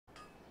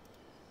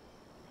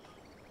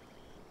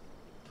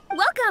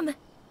welcome!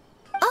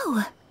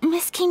 Oh,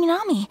 Miss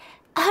Kiminami,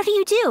 how do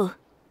you do?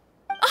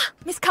 Ah,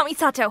 Miss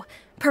Kamisato.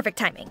 Perfect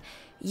timing.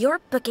 Your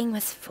booking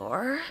was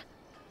for...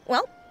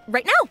 well,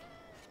 right now.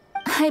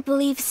 I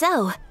believe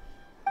so.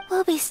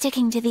 We'll be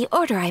sticking to the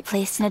order I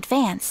placed in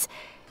advance.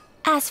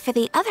 As for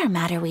the other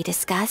matter we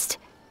discussed,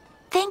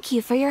 thank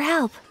you for your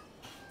help.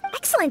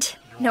 Excellent.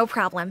 No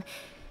problem.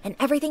 And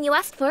everything you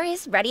asked for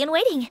is ready and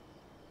waiting.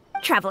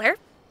 Traveler,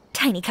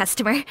 tiny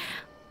customer,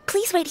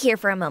 please wait here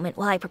for a moment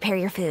while I prepare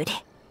your food.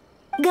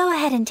 Go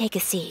ahead and take a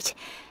seat.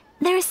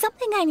 There is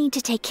something I need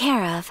to take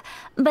care of,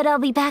 but I'll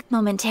be back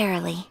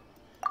momentarily.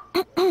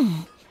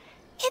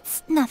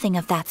 It's nothing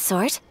of that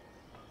sort.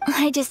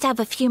 I just have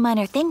a few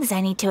minor things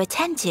I need to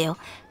attend to.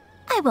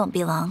 I won't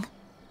be long.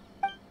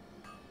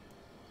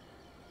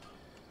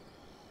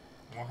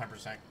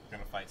 100%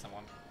 gonna fight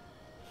someone.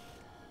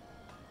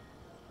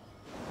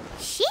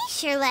 She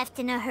sure left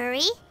in a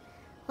hurry.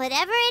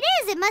 Whatever it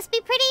is, it must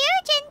be pretty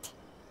urgent.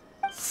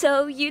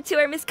 So you two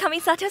are Miss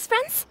Kamisato's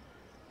friends?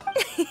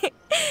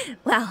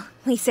 Well,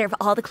 we serve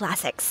all the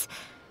classics.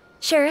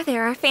 Sure,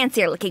 there are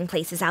fancier-looking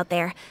places out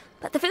there,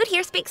 but the food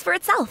here speaks for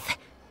itself.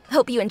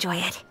 Hope you enjoy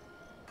it.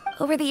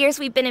 Over the years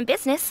we've been in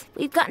business,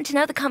 we've gotten to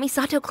know the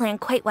Kamisato clan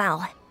quite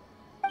well.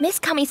 Miss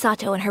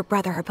Kamisato and her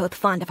brother are both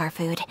fond of our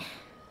food.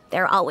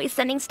 They're always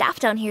sending staff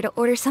down here to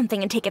order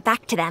something and take it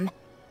back to them.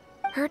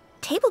 Her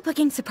table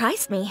booking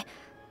surprised me,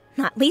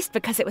 not least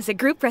because it was a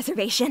group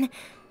reservation.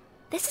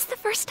 This is the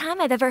first time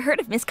I've ever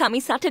heard of Miss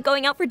Kamisato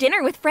going out for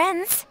dinner with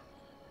friends.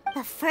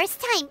 The first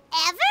time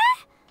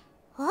ever?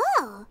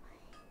 Oh,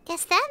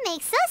 guess that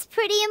makes us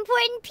pretty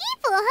important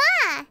people,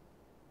 huh?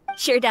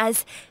 Sure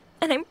does.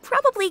 And I'm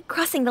probably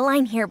crossing the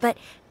line here, but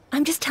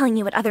I'm just telling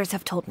you what others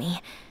have told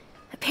me.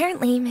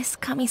 Apparently, Miss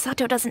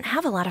Kamisato doesn't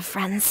have a lot of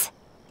friends.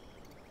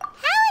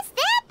 How is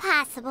that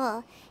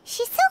possible?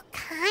 She's so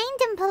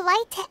kind and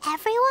polite to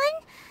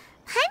everyone.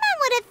 Paimon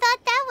would have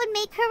thought that would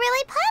make her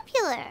really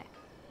popular.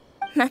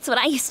 That's what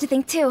I used to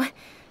think too.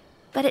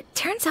 But it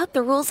turns out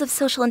the rules of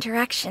social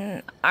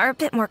interaction are a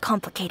bit more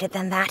complicated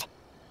than that.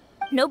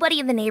 Nobody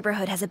in the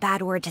neighborhood has a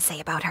bad word to say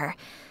about her.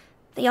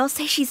 They all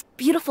say she's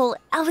beautiful,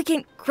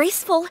 elegant,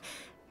 graceful,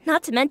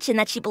 not to mention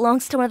that she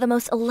belongs to one of the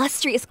most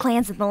illustrious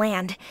clans in the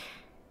land.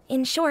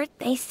 In short,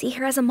 they see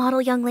her as a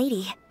model young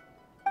lady.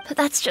 But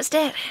that's just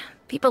it.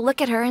 People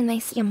look at her and they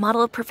see a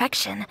model of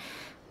perfection,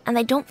 and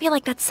they don't feel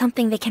like that's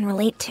something they can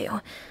relate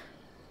to.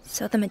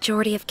 So the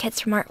majority of kids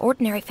from our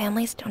ordinary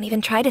families don't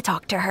even try to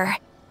talk to her.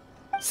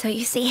 So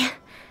you see,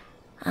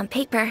 on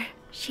paper,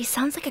 she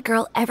sounds like a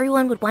girl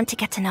everyone would want to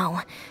get to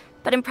know.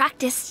 But in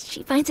practice,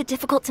 she finds it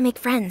difficult to make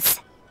friends.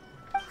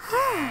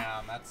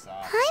 Damn, that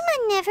sucks.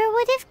 Paimon never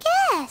would have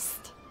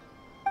guessed.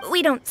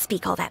 We don't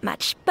speak all that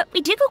much, but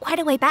we do go quite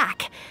a way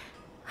back.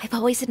 I've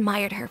always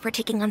admired her for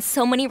taking on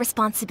so many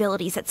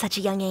responsibilities at such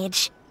a young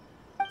age.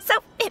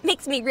 So it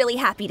makes me really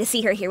happy to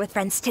see her here with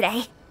friends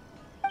today.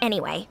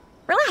 Anyway,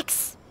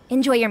 relax,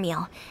 enjoy your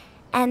meal,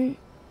 and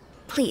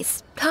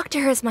please, talk to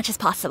her as much as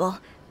possible.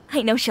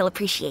 I know she'll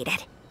appreciate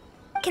it.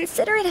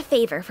 Consider it a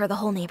favor for the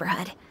whole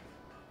neighborhood.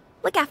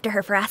 Look after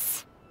her for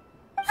us.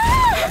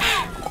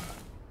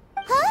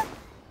 Huh?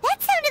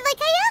 That sounded like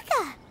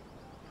Ayaka!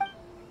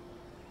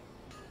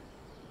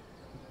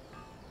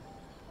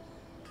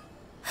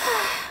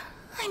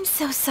 I'm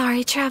so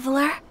sorry,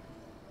 Traveler.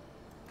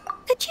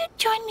 Could you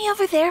join me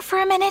over there for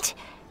a minute?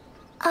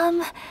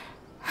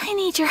 I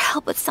need your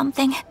help with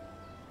something.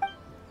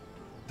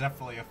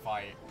 Definitely a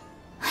fight.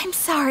 I'm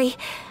sorry.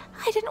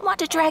 I didn't want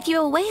to drag you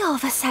away all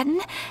of a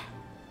sudden.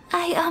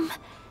 I,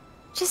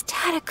 just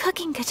had a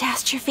cooking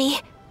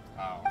catastrophe.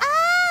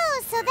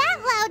 Oh, so that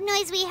loud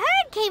noise we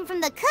heard came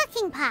from the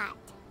cooking pot.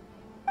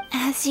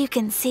 As you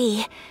can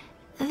see,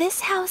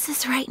 this house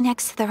is right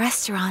next to the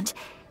restaurant.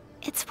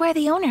 It's where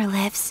the owner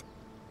lives.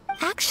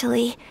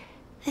 Actually,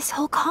 this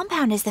whole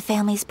compound is the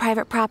family's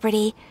private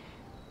property.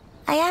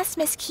 I asked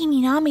Miss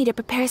Kiminami to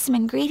prepare some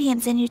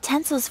ingredients and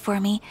utensils for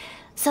me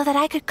so that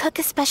I could cook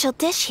a special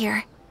dish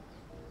here.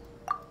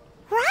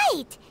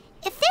 Right.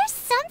 If there's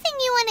something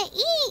you want to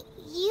eat,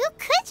 you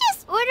could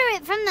just order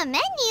it from the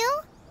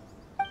menu.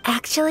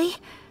 Actually,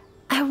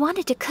 I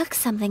wanted to cook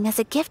something as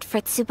a gift for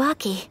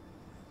Tsubaki.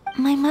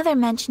 My mother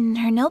mentioned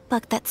in her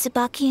notebook that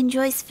Tsubaki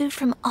enjoys food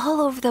from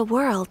all over the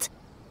world.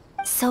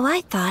 So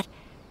I thought,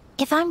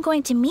 if I'm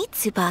going to meet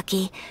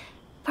Tsubaki,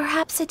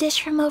 perhaps a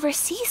dish from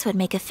overseas would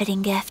make a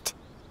fitting gift.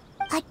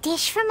 A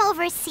dish from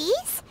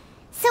overseas?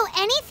 So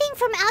anything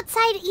from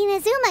outside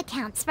Inazuma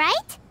counts,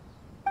 right?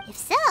 If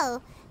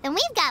so, then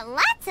we've got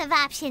lots of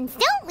options,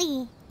 don't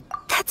we?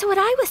 That's what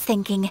I was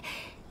thinking.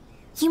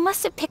 You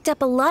must have picked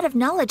up a lot of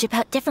knowledge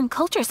about different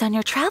cultures on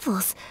your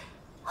travels,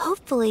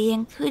 hopefully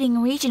including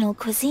regional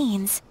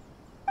cuisines.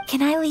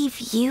 Can I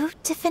leave you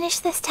to finish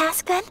this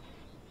task then?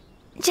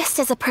 Just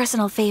as a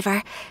personal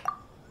favor.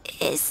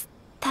 Is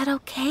that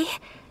okay?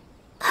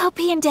 I'll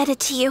be indebted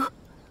to you.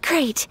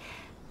 Great.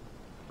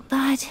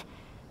 But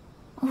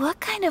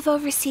what kind of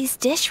overseas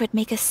dish would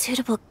make a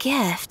suitable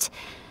gift?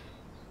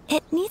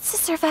 It needs to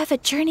survive a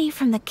journey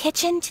from the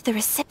kitchen to the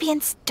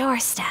recipient's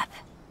doorstep.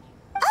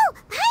 Oh,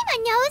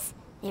 Paimon knows!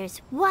 There's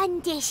one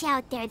dish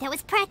out there that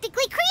was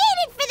practically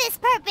created for this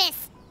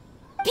purpose.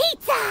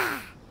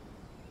 Pizza!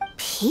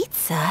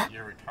 Pizza?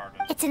 You're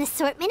retarded. It's an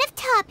assortment of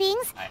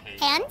toppings I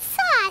hate and you.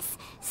 sauce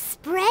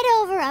spread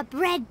over a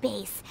bread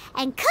base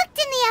and cooked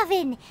in the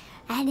oven.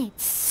 And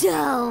it's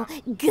so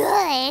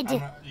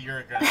good. You're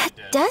a good That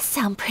dish. does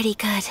sound pretty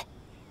good.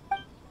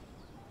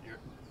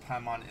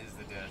 Paimon is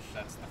the dish.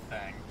 That's the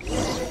thing.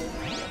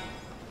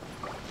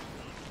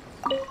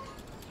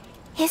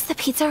 Is the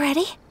pizza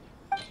ready?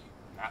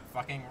 Not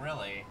fucking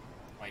really.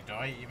 Wait, do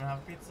I even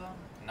have pizza?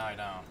 No, I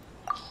don't.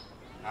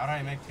 How do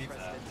I make pizza?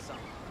 Pizza.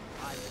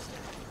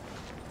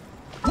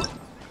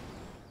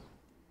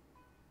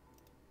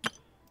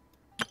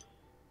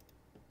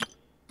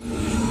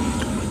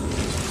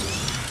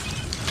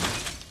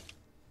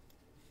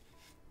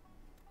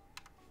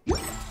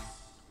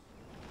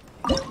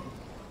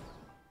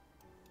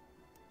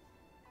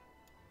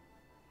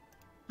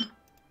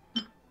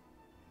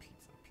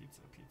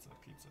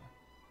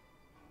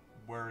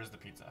 Where is the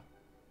pizza?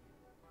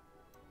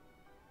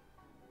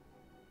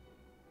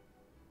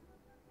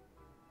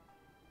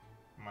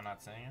 Am I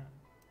not saying it?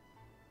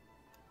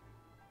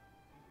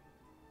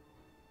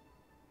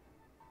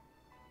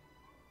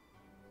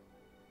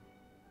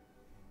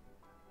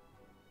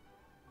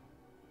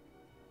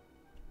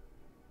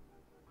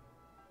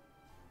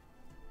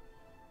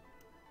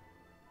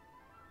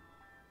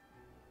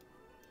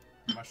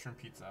 Mushroom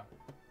pizza.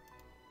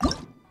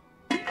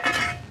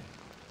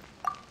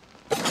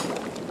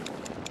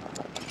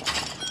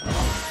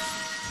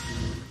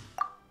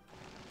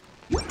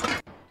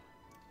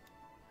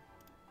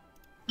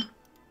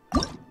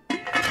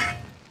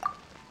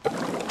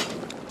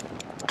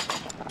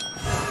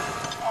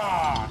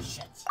 Oh,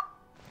 shit.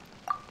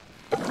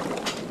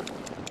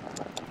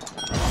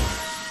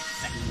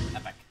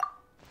 Epic.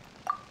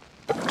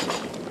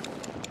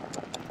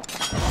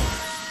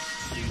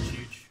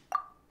 Huge.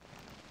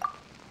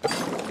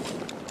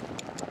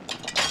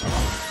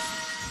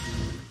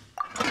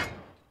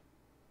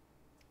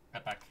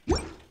 Epic.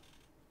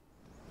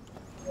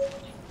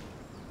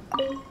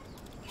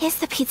 Is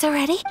the pizza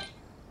ready?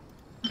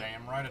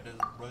 Damn right it is,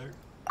 brother.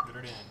 Get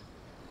it in.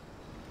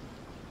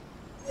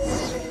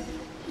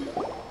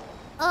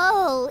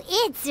 Oh,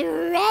 it's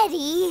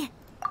ready.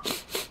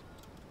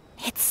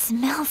 It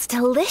smells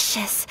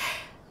delicious.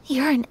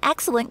 You're an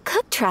excellent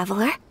cook,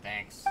 Traveler.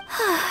 Thanks.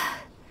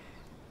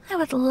 I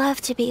would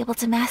love to be able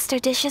to master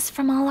dishes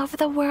from all over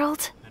the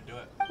world. Then do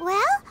it.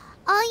 Well,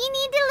 all you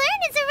need to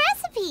learn is a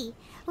recipe.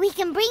 We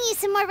can bring you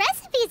some more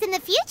recipes in the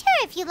future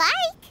if you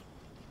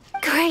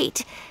like.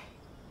 Great.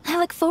 I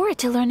look forward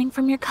to learning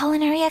from your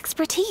culinary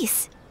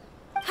expertise.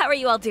 How are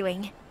you all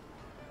doing?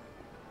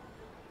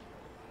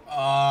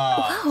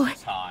 Oh, Whoa.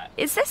 it's hot.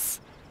 Is this...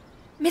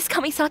 Miss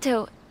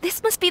Kamisato,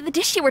 this must be the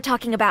dish you were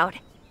talking about.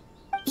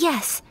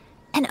 Yes,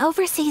 an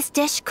overseas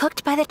dish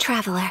cooked by the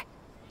Traveler.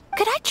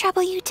 Could I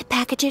trouble you to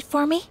package it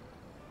for me?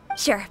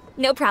 Sure,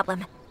 no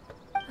problem.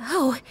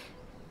 Oh,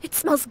 it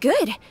smells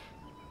good.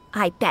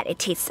 I bet it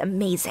tastes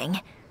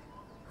amazing.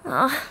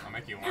 I'll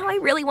make you Now one. I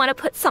really want to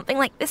put something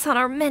like this on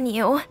our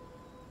menu.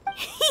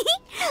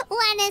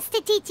 Want us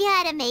to teach you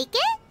how to make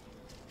it?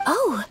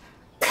 Oh,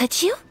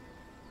 could you?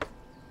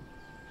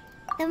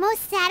 The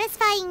most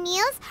satisfying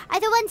meals are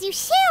the ones you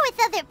share with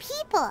other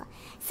people.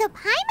 So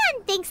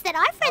Paimon thinks that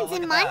our friends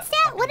look in at that.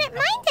 Mondstadt wouldn't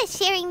mind us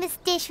sharing this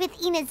dish with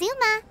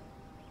Inazuma.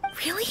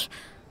 Really?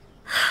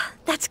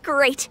 That's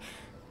great.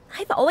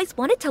 I've always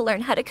wanted to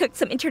learn how to cook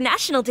some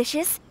international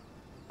dishes.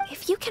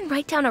 If you can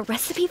write down a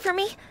recipe for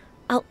me,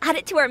 I'll add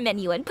it to our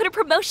menu and put a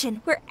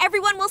promotion where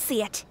everyone will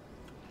see it.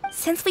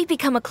 Since we've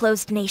become a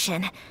closed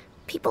nation,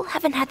 people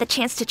haven't had the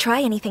chance to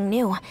try anything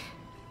new.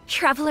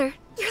 Traveler,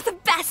 you're the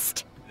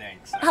best!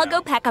 Thanks. I'll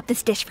go pack up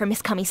this dish for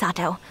Miss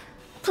Kamisato.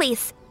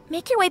 Please,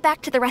 make your way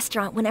back to the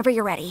restaurant whenever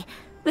you're ready.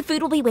 The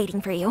food will be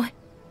waiting for you.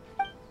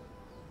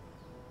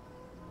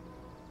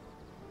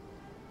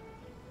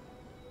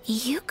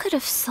 You could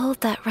have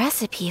sold that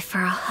recipe for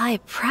a high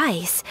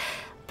price,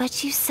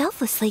 but you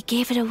selflessly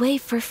gave it away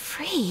for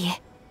free.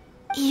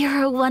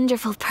 You're a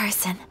wonderful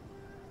person.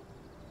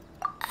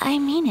 I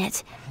mean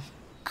it.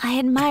 I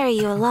admire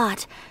you a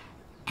lot,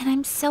 and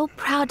I'm so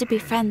proud to be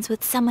friends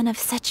with someone of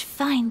such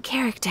fine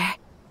character.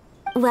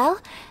 Well,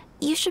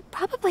 you should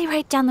probably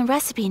write down the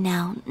recipe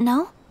now,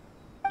 no?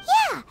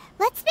 Yeah,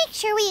 let's make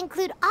sure we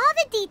include all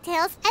the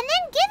details and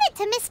then give it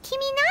to Miss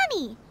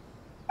Kiminami.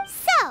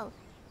 So,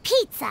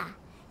 pizza.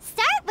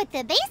 Start with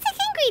the basic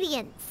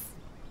ingredients.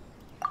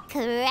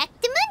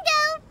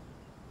 Correctamundo.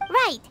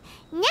 Right,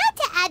 now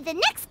to add the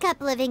next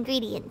couple of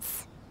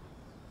ingredients.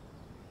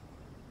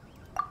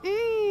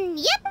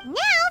 Yep,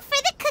 now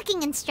for the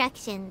cooking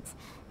instructions.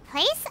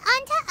 Place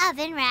onto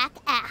oven rack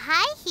at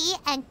high heat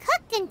and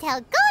cooked until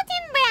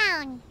golden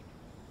brown.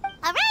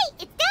 Alright,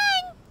 it's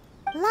done.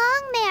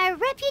 Long may our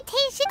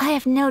reputation... I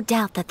have no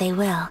doubt that they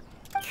will.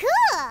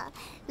 Cool.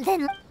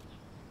 Then...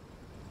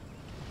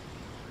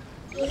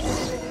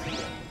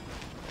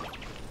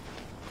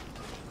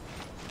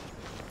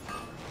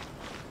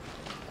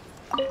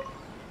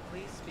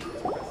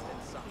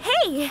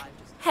 Hey!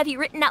 Have you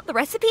written out the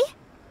recipe?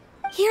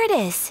 Here it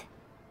is.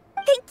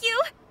 Thank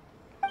you!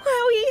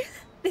 Wowie!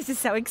 This is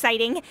so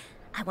exciting.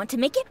 I want to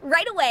make it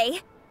right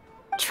away.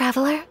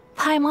 Traveler,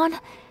 Paimon,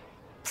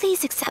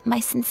 please accept my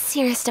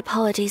sincerest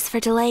apologies for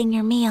delaying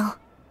your meal.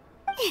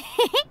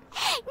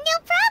 No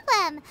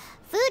problem.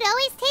 Food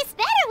always tastes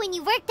better when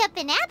you worked up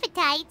an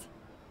appetite.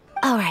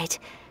 Alright,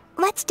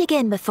 let's dig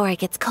in before it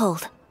gets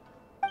cold.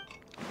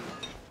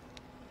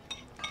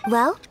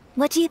 Well,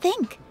 what do you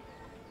think?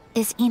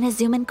 Is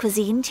Inazuman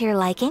cuisine to your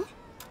liking?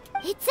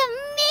 It's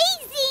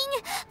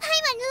amazing!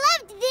 Paimon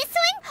loved this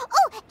one!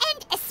 Oh,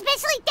 and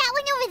especially that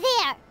one over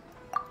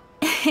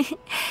there!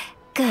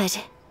 Good.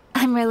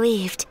 I'm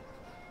relieved.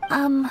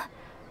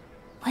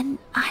 When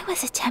I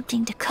was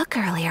attempting to cook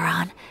earlier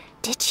on,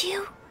 did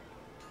you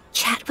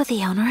chat with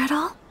the owner at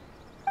all?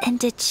 And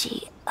did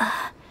she,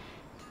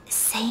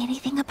 say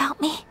anything about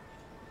me?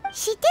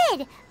 She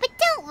did, but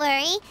don't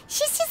worry.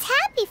 She's just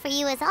happy for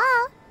you is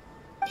all.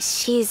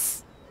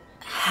 She's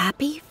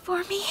happy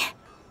for me?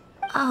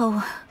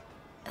 Oh,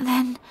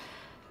 then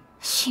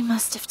she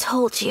must have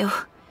told you.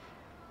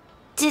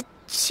 Did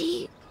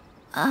she,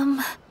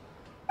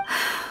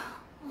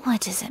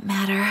 what does it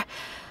matter?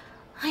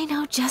 I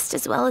know just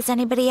as well as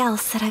anybody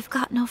else that I've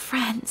got no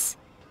friends.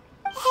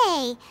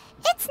 Hey,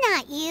 it's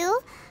not you.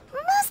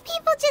 Most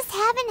people just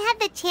haven't had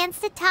the chance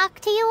to talk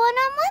to you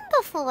one-on-one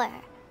before.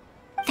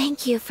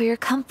 Thank you for your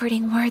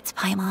comforting words,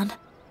 Paimon.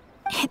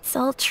 It's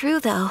all true,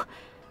 though.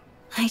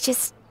 I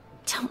just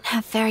don't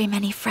have very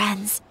many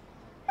friends.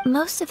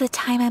 Most of the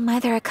time I'm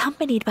either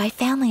accompanied by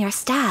family or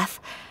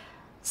staff,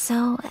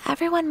 so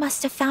everyone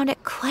must have found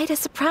it quite a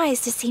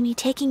surprise to see me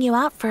taking you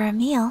out for a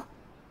meal.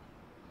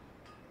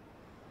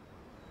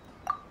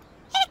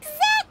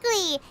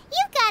 Exactly!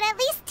 You've got at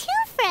least 2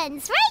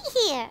 friends right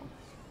here.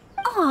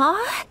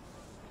 Aw,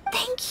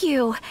 thank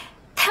you.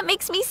 That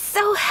makes me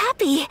so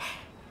happy.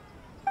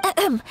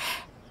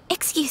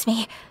 Excuse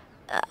me.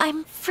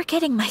 I'm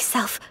forgetting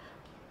myself.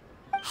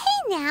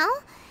 Hey now,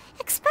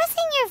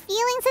 expressing your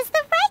feelings is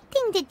the right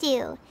thing to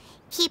do.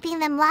 Keeping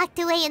them locked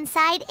away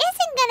inside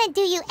isn't gonna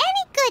do you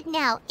any good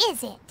now,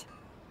 is it?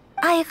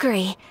 I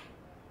agree.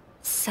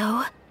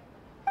 So,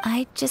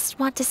 I just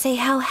want to say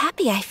how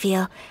happy I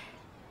feel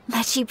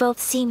that you both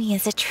see me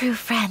as a true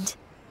friend.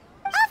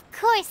 Of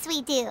course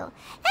we do.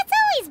 That's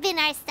always been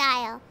our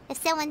style. If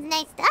someone's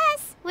nice to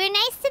us, we're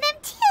nice to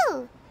them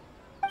too.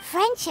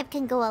 Friendship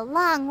can go a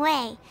long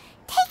way.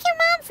 Take your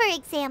mom, for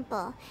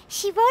example.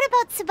 She wrote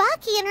about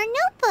Tsubaki in her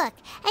notebook,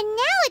 and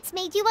now it's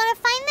made you want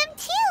to find them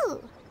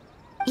too.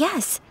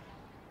 Yes.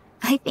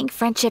 I think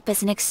friendship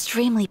is an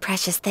extremely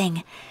precious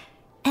thing,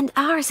 and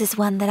ours is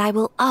one that I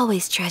will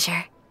always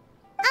treasure.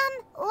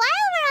 While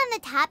we're on the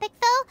topic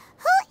though,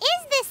 who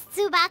is this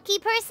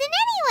Tsubaki person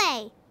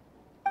anyway?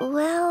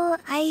 Well,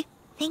 I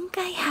think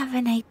I have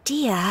an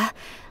idea,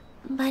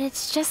 but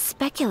it's just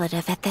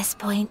speculative at this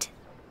point.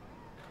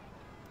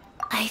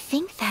 I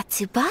think that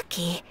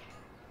Tsubaki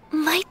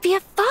might be a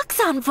fox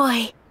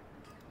envoy.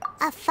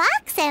 A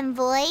fox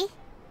envoy?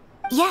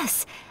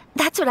 Yes,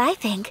 that's what I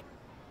think.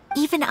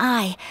 Even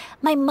I,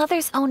 my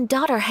mother's own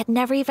daughter, had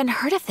never even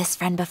heard of this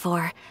friend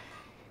before.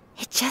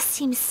 It just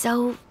seems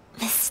so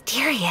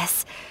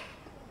mysterious.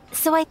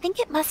 So I think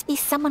it must be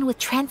someone with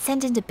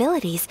transcendent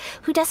abilities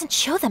who doesn't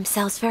show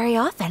themselves very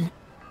often.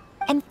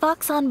 And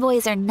fox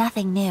envoys are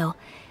nothing new.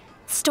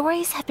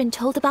 Stories have been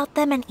told about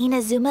them in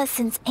Inazuma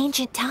since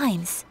ancient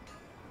times.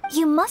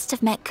 You must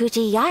have met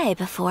Kuji Yae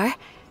before.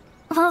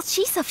 Well,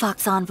 she's a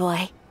fox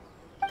envoy.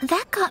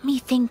 That got me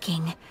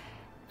thinking.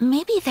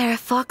 Maybe there are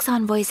fox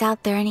envoys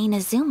out there in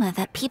Inazuma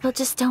that people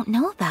just don't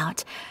know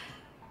about.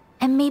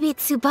 And maybe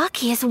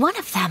Tsubaki is one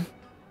of them.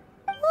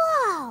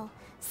 Whoa!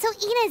 So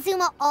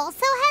Inazuma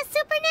also has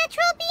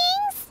supernatural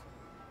beings?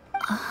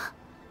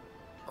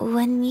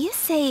 When you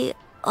say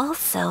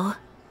also...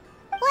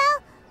 Well,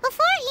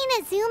 before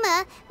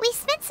Inazuma, we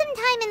spent some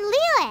time in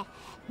Liyue.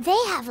 They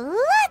have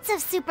lots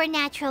of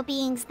supernatural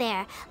beings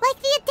there, like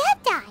the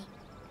Adepti.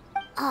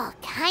 All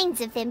kinds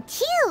of them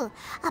too.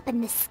 Up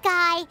in the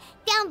sky,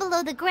 down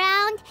below the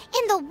ground,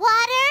 in the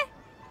water.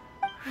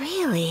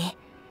 Really?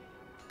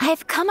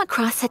 I've come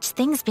across such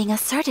things being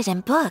asserted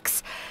in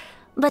books,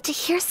 but to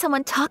hear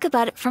someone talk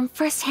about it from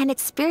first-hand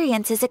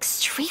experience is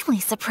extremely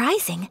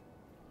surprising.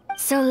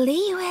 So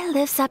Liyue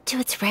lives up to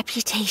its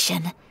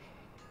reputation.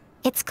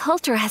 Its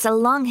culture has a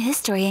long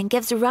history and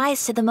gives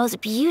rise to the most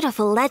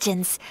beautiful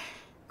legends.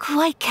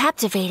 Quite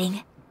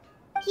captivating.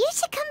 You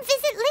should come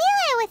visit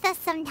Liyue with us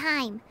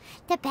sometime.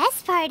 The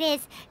best part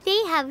is,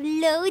 they have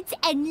loads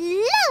and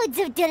loads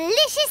of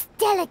delicious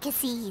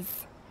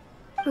delicacies.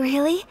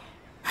 Really?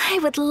 I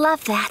would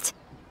love that.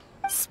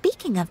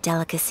 Speaking of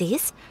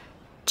delicacies,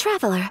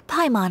 Traveler,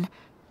 Paimon,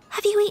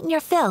 have you eaten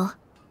your fill?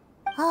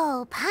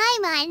 Oh,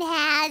 Paimon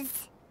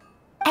has.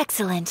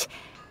 Excellent.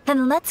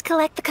 Then let's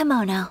collect the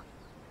kimono.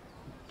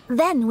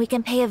 Then we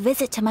can pay a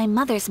visit to my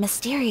mother's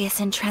mysterious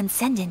and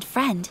transcendent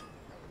friend.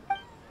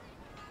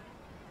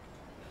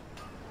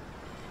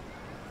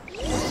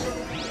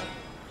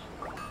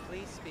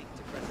 Please speak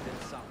to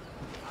President Song.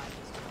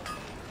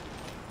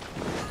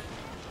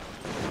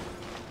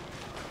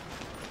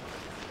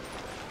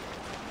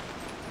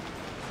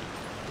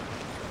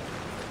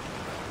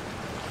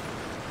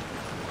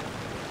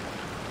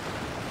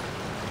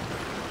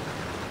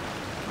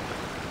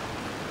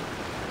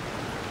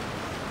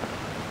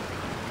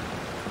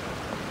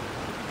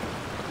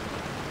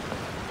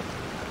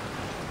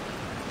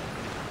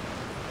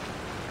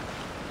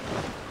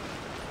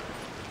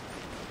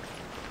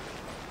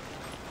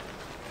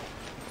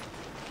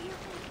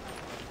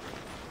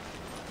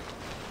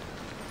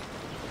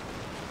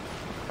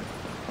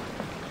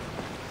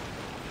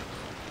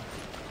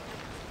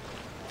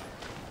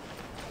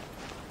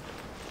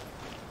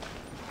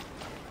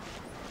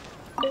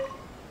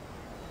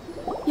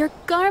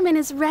 garment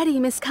is ready,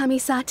 Miss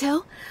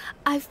Kamisato.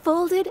 I've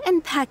folded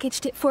and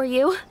packaged it for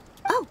you.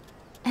 Oh,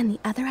 and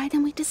the other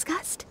item we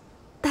discussed?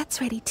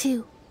 That's ready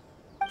too.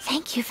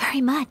 Thank you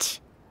very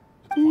much.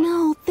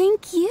 No,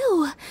 thank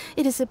you.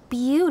 It is a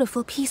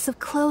beautiful piece of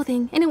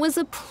clothing, and it was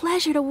a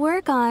pleasure to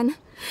work on.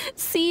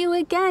 See you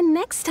again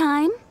next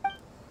time.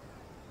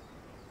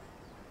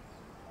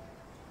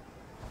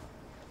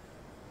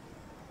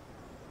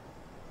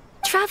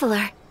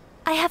 Traveler,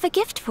 I have a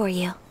gift for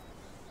you.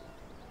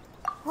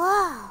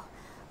 Whoa,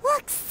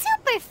 looks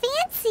super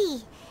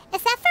fancy.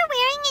 Is that for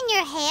wearing in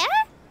your hair?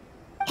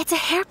 It's a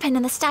hairpin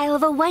in the style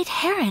of a white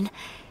heron.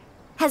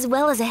 As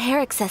well as a hair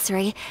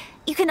accessory,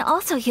 you can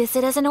also use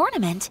it as an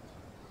ornament.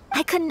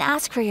 I couldn't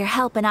ask for your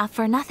help and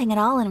offer nothing at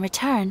all in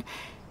return,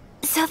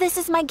 so this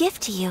is my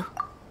gift to you.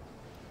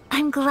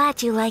 I'm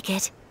glad you like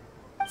it.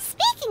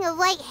 Speaking of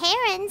white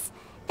herons,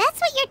 that's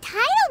what your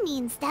title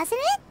means, doesn't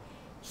it?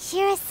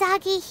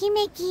 Shirasagi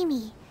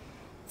Himegimi.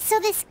 So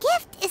this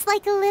gift is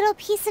like a little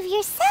piece of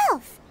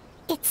yourself.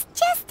 It's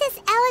just as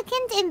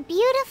elegant and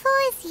beautiful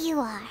as you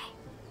are.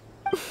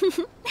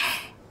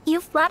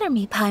 You flatter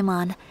me,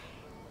 Paimon.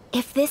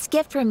 If this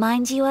gift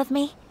reminds you of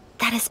me,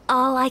 that is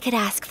all I could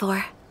ask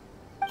for.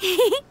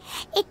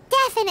 It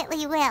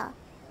definitely will.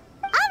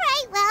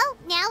 Alright, well,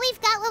 now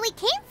we've got what we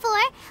came for.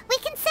 We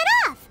can set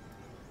off.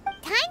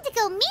 Time to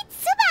go meet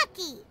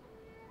Tsubaki.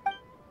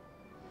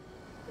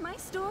 My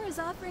store is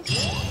offering...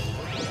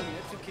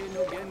 Netsuke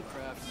no Gen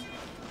crafts.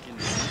 In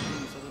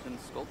things other than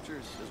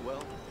sculptures as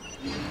well.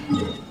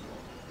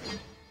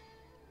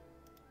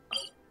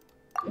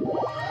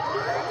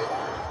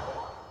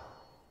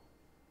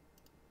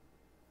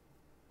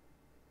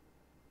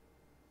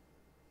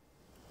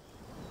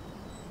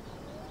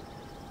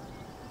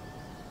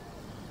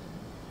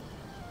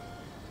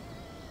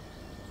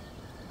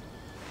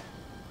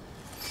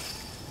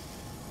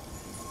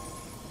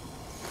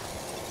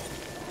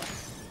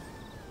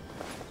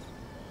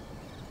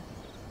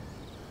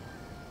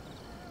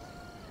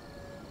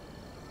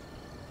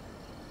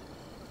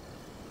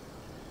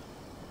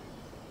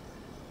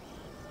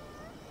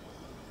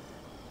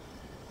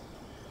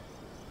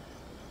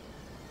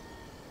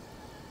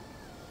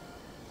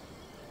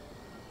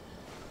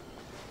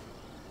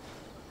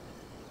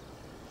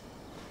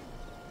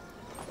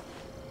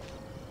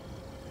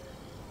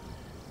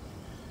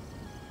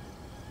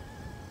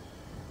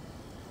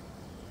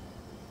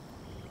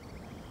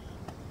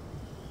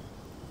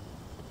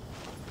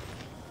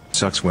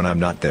 Sucks when I'm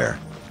not there.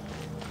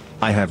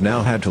 I have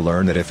now had to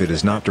learn that if it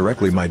is not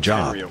directly my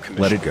job,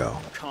 let it go.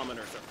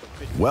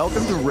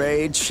 Welcome to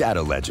Raid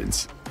Shadow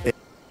Legends.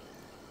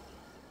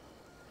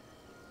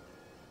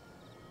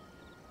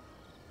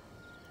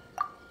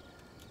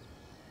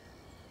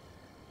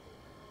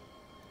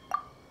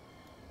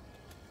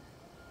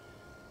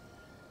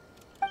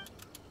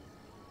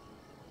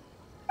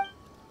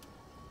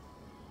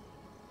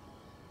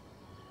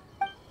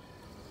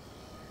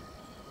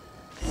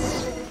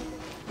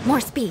 More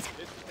speed.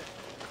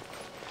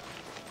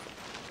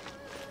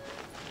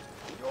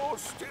 You're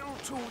still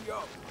too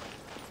young.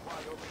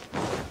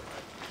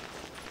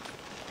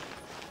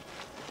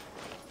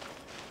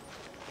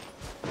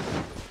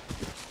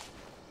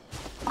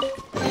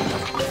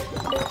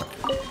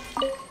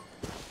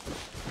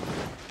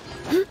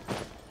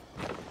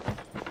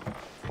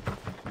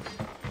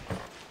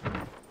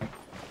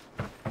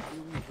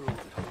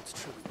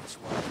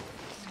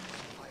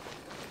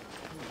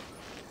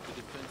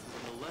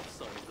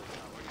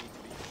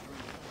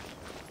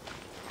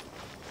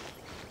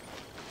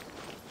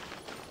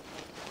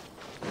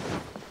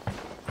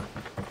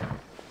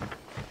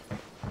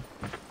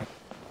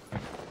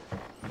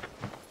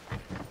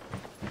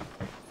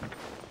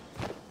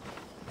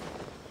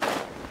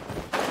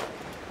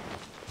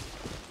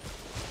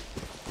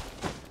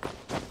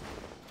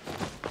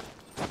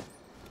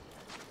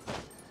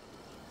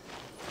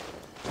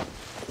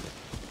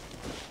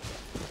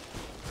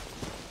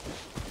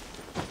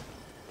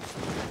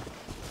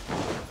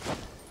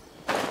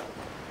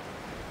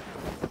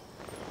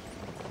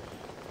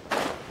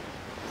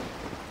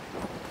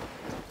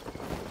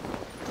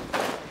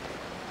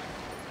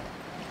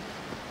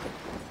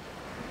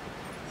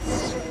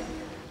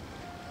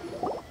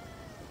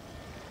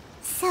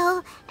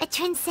 So, a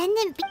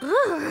transcendent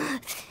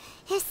Ugh.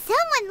 If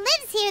someone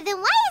lives here,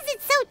 then why is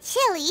it so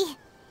chilly?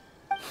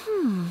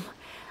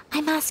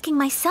 I'm asking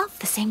myself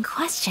the same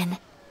question.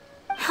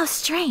 How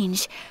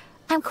strange.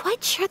 I'm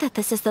quite sure that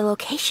this is the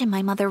location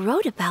my mother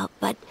wrote about,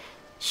 but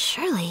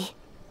surely...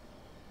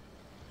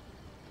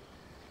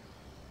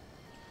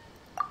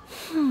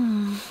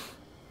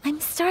 I'm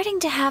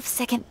starting to have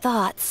second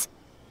thoughts.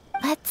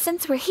 But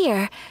since we're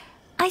here,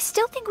 I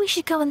still think we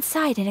should go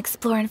inside and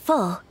explore in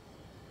full.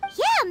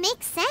 Yeah,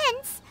 makes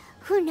sense.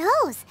 Who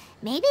knows?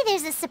 Maybe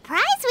there's a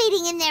surprise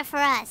waiting in there for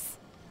us.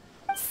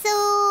 So,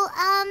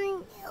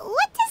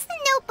 what does the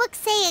notebook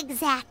say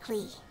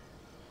exactly?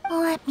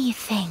 Let me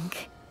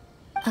think.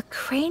 A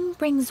crane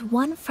brings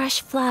one fresh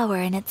flower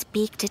in its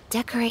beak to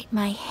decorate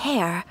my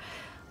hair,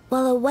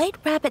 while a white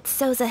rabbit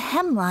sews a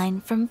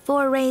hemline from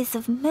 4 rays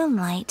of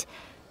moonlight.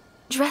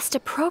 Dressed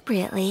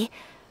appropriately,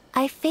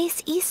 I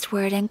face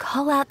eastward and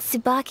call out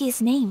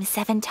Tsubaki's name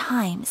 7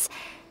 times.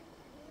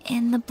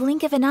 In the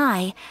blink of an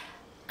eye,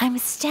 I'm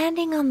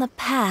standing on the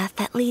path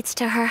that leads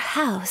to her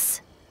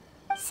house.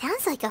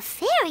 Sounds like a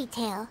fairy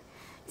tale.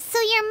 So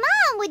your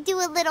mom would do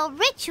a little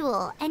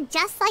ritual, and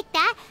just like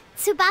that,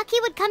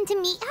 Tsubaki would come to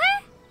meet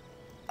her?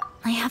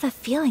 I have a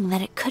feeling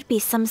that it could be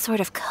some sort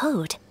of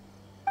code.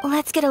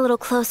 Let's get a little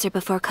closer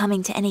before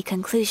coming to any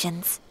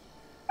conclusions.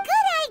 Good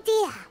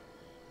idea.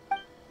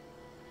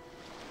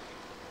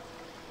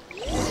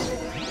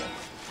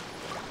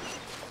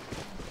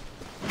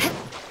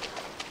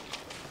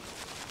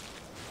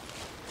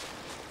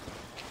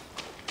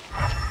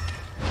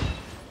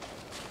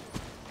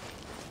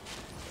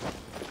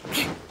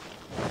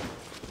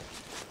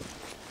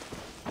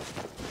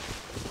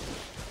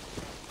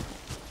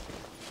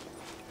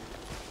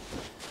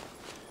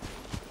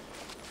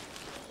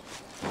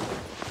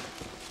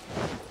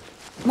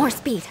 More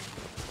speed.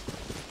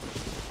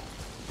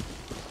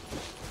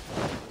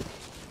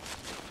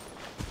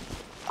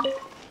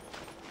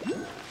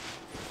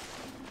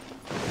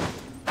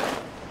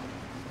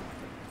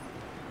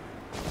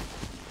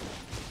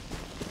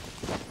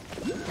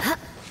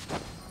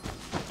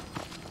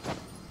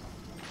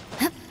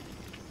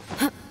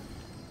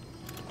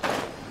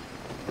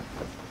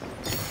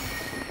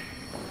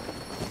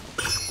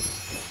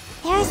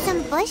 There are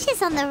some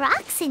bushes on the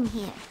rocks in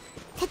here.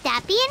 Could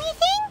that be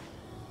anything?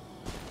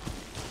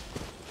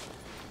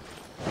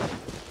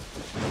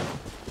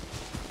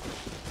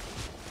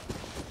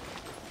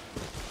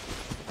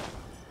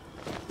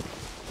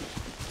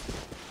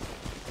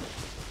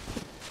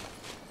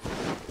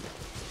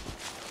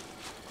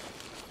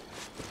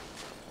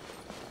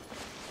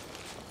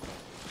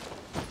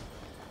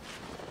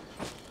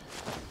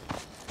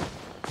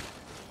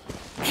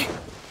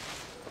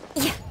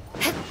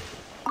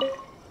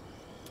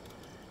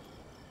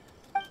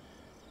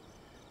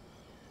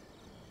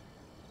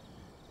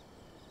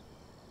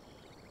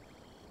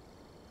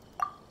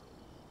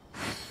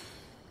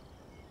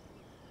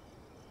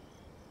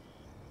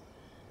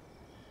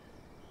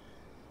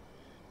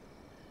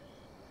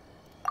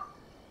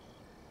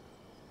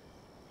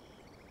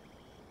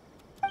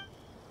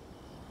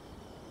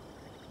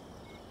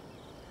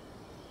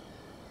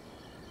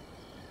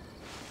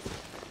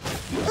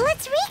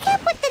 Let's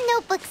recap what the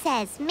notebook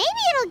says. Maybe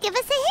it'll give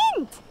us a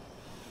hint.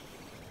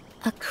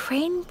 A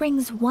crane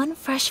brings 1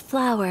 fresh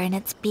flower in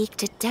its beak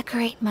to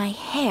decorate my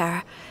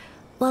hair,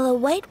 while a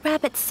white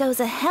rabbit sews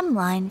a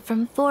hemline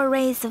from 4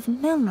 rays of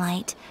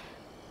moonlight.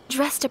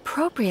 Dressed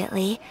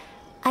appropriately,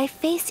 I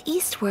face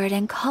eastward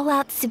and call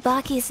out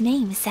Tsubaki's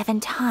name 7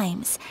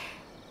 times.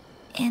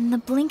 In the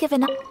blink of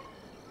an eye...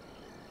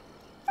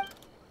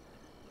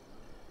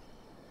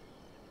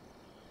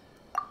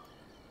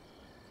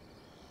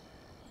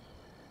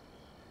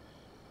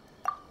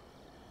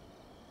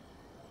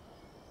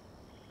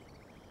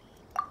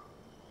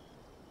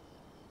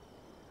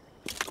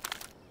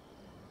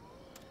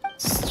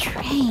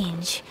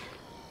 Strange.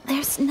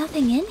 There's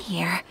nothing in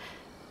here.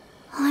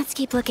 Let's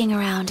keep looking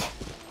around.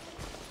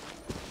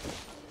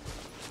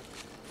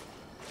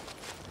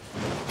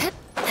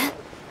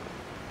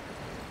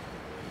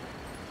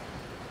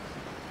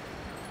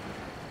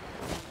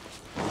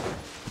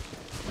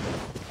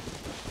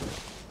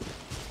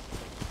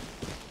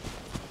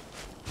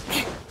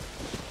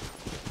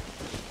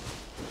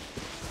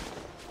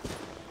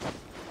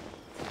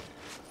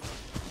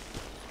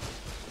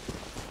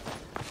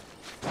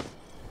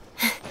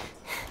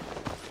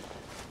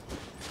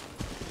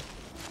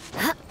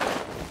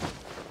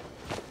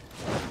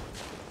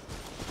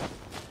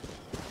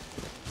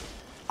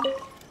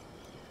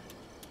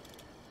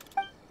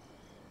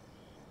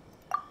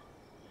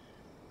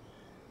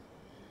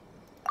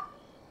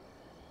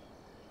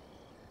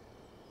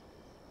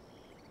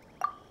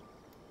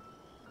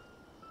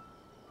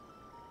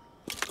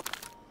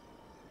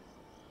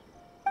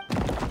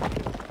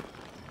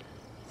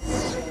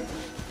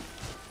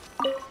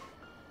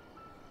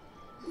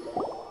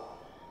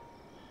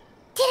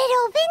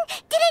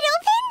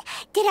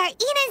 Did our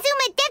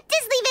Inazuma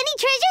Adeptus leave any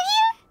treasure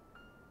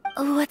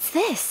here? What's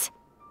this?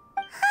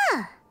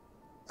 Huh.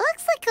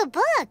 Looks like a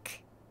book.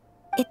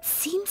 It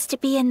seems to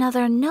be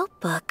another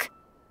notebook.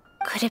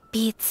 Could it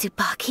be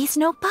Tsubaki's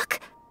notebook?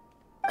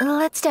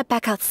 Let's step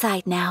back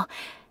outside now.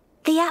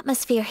 The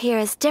atmosphere here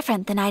is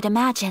different than I'd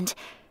imagined.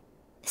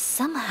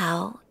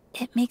 Somehow,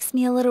 it makes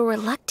me a little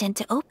reluctant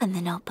to open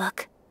the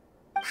notebook.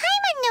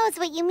 Paimon knows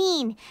what you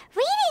mean.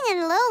 Reading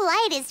in low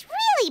light is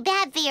really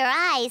bad for your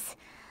eyes.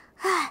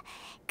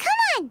 Come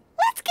on,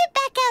 let's get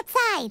back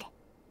outside.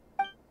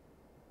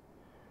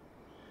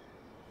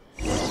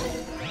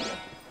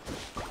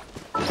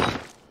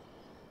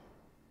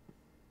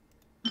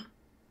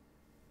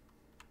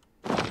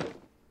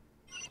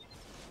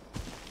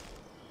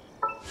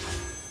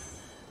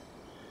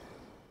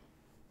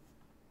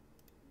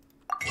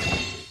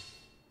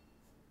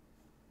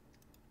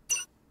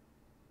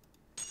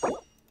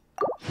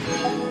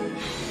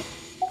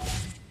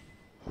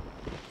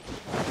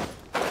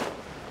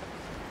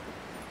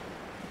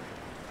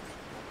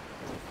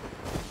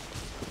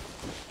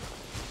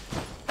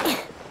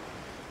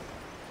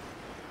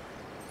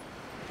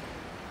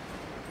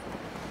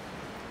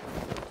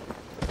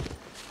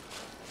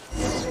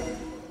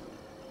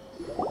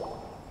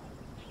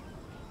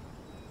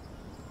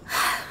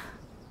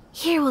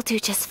 do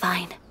just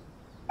fine.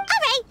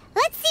 Alright,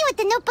 let's see what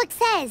the notebook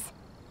says.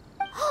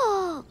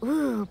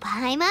 Ooh,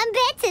 Paimon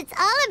bets it's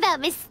all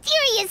about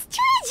mysterious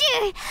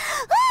treasure!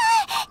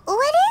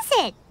 What is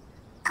it?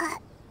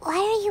 Why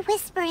are you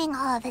whispering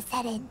all of a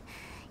sudden?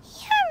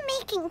 You're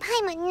making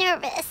Paimon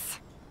nervous.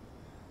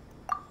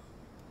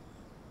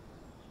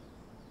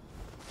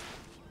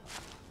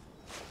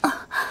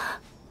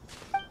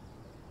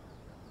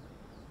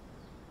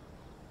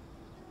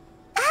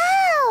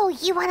 Oh,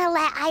 you want to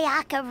let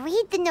Ayaka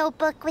read the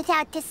notebook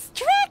without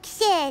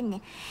distraction.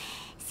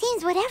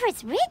 Seems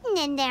whatever's written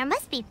in there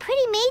must be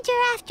pretty major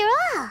after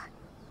all.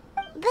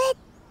 But,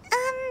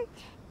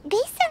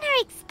 based on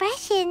her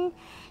expression,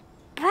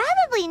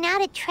 probably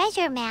not a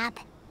treasure map.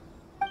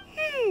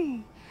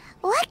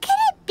 What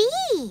could it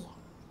be?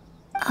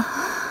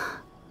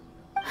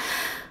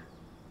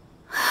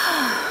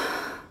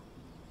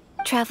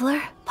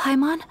 Traveler,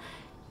 Paimon,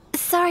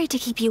 sorry to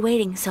keep you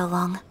waiting so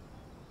long.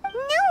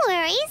 No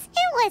worries,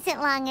 it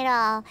wasn't long at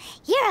all.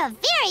 You're a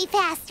very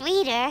fast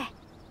reader.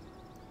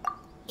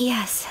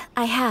 Yes,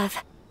 I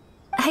have.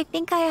 I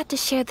think I ought to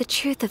share the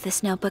truth of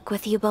this notebook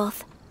with you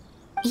both.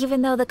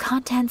 Even though the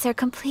contents are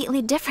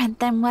completely different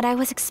than what I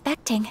was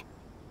expecting.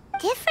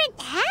 Different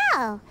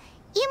how?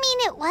 You mean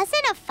it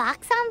wasn't a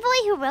Fox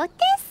Envoy who wrote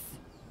this?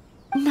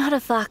 Not a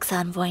Fox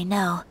Envoy,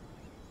 no.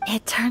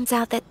 It turns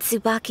out that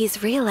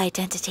Tsubaki's real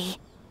identity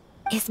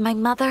is my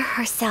mother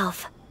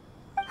herself.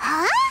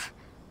 Huh?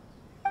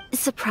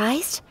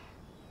 Surprised?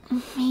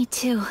 Me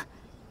too.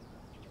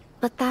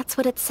 But that's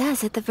what it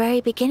says at the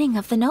very beginning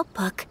of the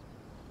notebook.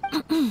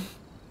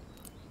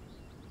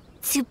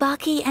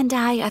 Tsubaki and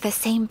I are the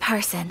same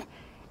person,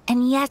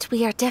 and yet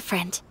we are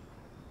different.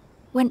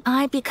 When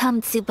I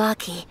become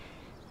Tsubaki,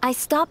 I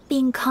stop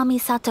being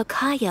Kamisato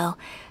Kayo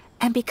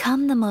and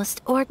become the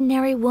most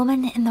ordinary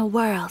woman in the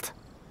world.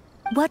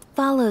 What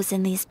follows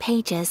in these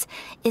pages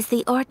is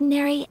the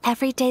ordinary,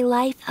 everyday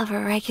life of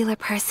a regular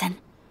person.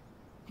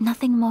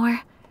 Nothing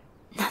more,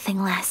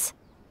 nothing less.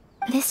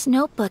 This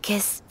notebook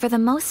is, for the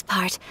most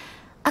part,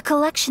 a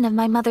collection of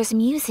my mother's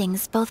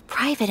musings, both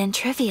private and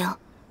trivial.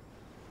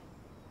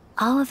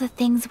 All of the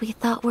things we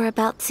thought were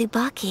about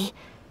Tsubaki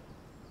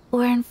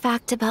were in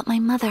fact about my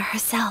mother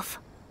herself.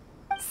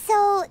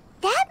 So,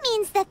 that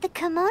means that the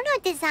kimono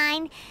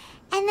design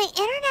and the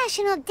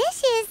international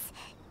dishes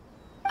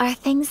are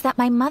things that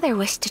my mother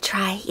wished to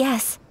try,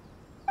 yes.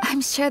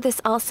 I'm sure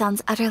this all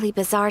sounds utterly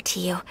bizarre to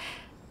you,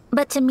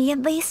 but to me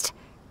at least,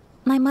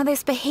 my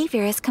mother's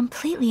behavior is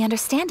completely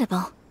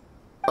understandable.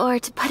 Or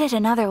to put it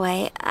another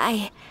way,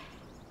 I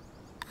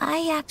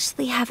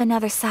actually have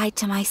another side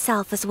to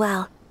myself as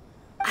well.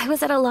 I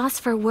was at a loss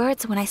for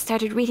words when I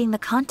started reading the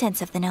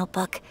contents of the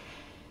notebook.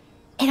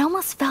 It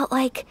almost felt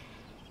like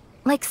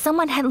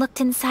someone had looked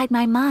inside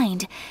my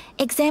mind,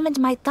 examined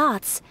my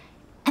thoughts,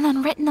 and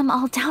then written them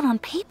all down on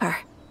paper.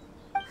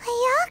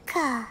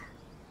 Ayaka.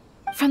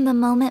 From the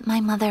moment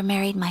my mother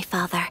married my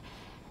father,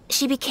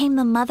 she became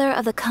the mother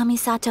of the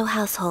Kamisato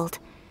household,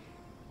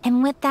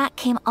 and with that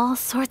came all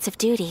sorts of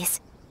duties.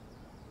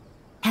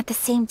 At the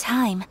same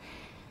time,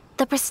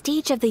 the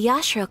prestige of the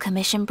Yashiro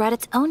Commission brought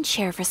its own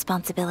share of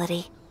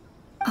responsibility.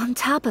 On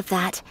top of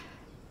that,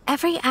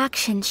 every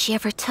action she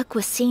ever took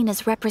was seen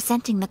as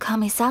representing the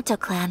Kamisato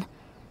clan.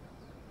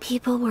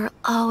 People were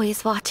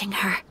always watching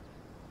her.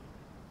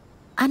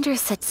 Under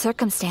such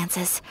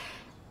circumstances,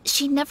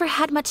 she never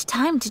had much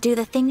time to do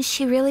the things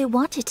she really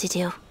wanted to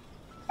do.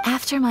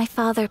 After my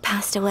father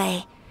passed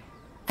away,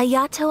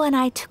 Ayato and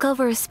I took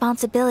over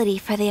responsibility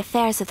for the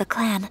affairs of the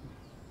clan.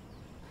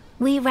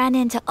 We ran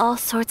into all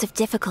sorts of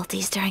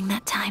difficulties during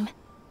that time.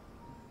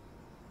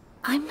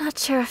 I'm not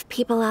sure if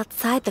people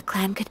outside the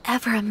clan could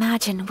ever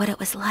imagine what it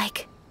was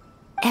like.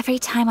 Every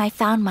time I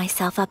found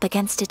myself up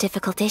against a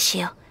difficult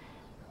issue,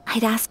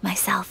 I'd ask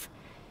myself,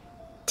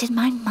 did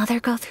my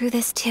mother go through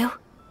this too?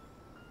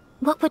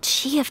 What would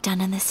she have done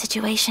in this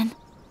situation?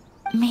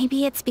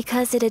 Maybe it's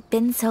because it had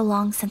been so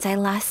long since I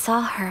last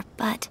saw her,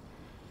 but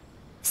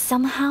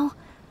somehow,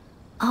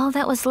 all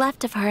that was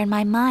left of her in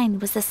my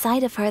mind was the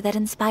side of her that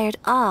inspired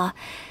awe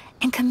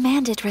and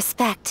commanded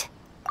respect.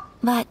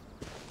 But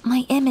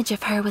my image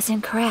of her was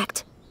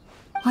incorrect.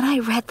 When I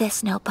read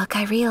this notebook,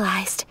 I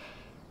realized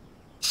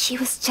she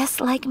was just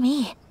like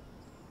me.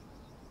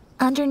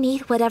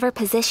 Underneath whatever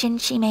position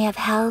she may have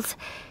held,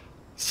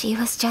 she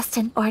was just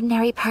an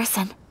ordinary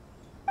person.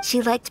 She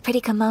liked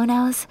pretty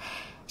kimonos.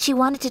 She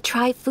wanted to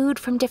try food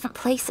from different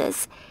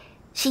places.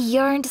 She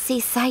yearned to see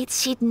sights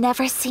she'd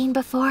never seen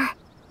before.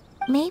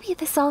 Maybe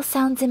this all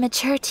sounds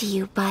immature to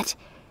you, but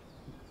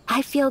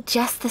I feel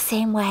just the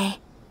same way.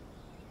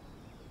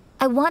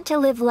 I want to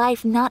live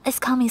life not as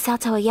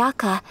Kamisato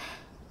Ayaka,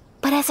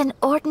 but as an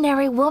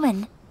ordinary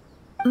woman.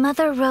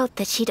 Mother wrote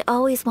that she'd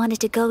always wanted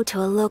to go to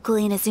a local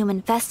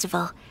Inazuman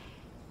festival.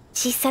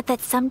 She said that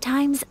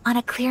sometimes, on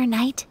a clear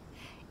night,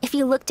 if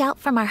you looked out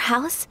from our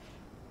house,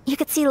 you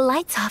could see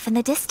lights off in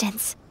the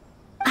distance.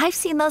 I've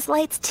seen those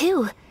lights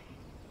too.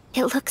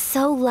 It looks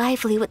so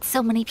lively with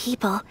so many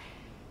people.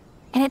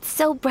 And it's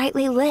so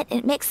brightly lit,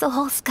 it makes the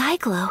whole sky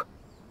glow.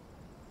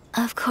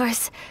 Of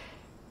course,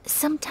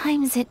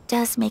 Sometimes it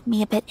does make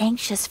me a bit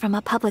anxious from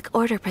a public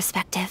order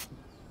perspective.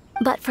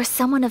 But for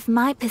someone of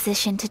my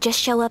position to just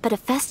show up at a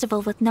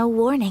festival with no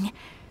warning,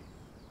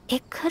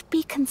 it could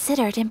be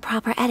considered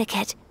improper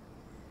etiquette.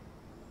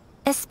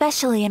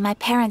 Especially in my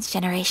parents'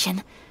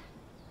 generation,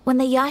 when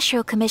the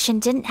Yashiro Commission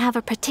didn't have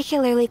a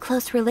particularly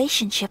close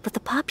relationship with the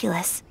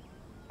populace.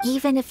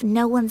 Even if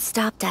no one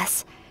stopped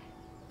us,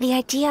 the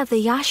idea of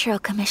the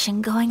Yashiro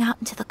Commission going out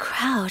into the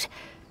crowd,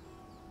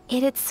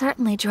 it'd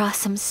certainly draw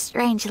some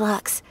strange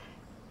looks.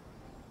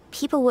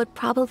 People would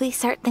probably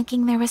start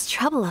thinking there was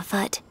trouble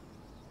afoot.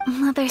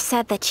 Mother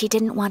said that she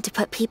didn't want to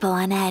put people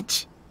on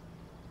edge.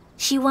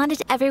 She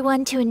wanted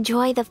everyone to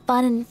enjoy the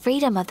fun and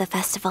freedom of the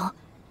festival.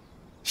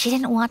 She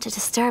didn't want to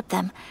disturb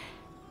them,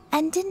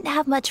 and didn't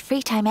have much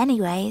free time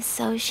anyway,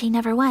 so she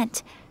never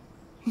went.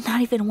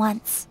 Not even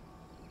once.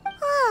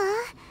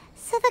 Aw,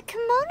 so the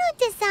kimono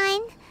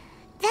design,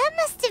 that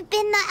must have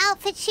been the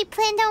outfit she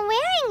planned on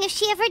wearing if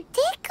she ever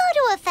did go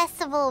to a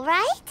festival,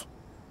 right?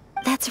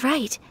 That's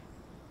right.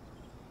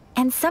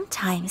 And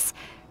sometimes,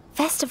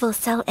 festivals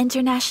sell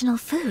international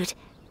food.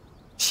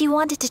 She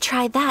wanted to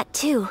try that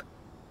too.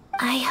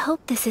 I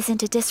hope this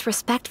isn't a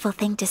disrespectful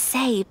thing to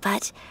say,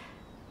 but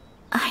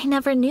I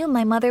never knew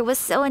my mother was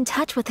so in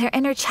touch with her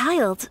inner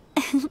child.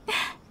 Well,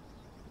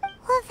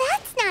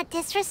 that's not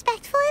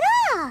disrespectful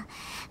at all.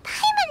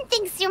 Paimon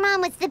thinks your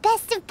mom was the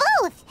best of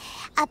both.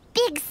 A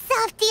big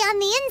softie on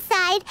the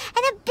inside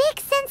and a big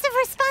sense of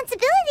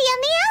responsibility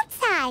on the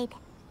outside.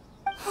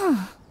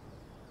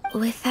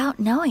 Without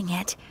knowing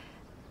it,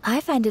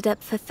 I've ended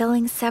up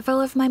fulfilling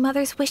several of my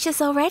mother's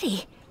wishes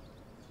already.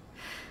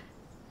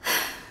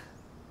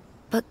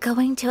 But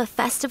going to a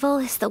festival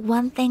is the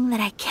one thing that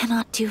I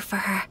cannot do for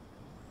her.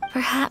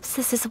 Perhaps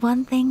this is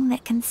one thing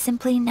that can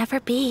simply never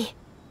be.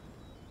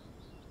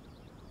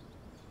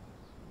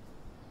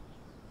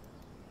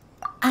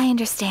 I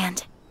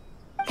understand.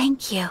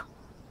 Thank you.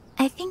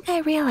 I think I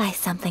realize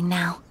something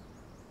now.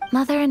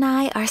 Mother and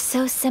I are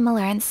so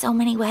similar in so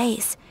many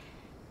ways.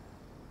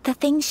 The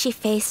things she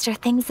faced are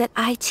things that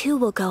I too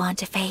will go on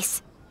to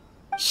face.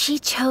 She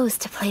chose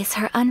to place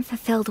her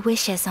unfulfilled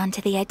wishes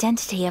onto the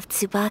identity of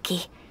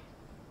Tsubaki.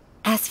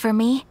 As for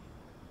me,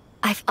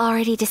 I've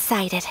already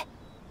decided.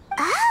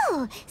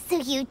 Oh, so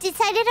you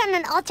decided on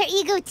an alter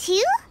ego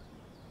too?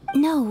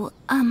 No,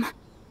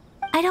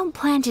 I don't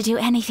plan to do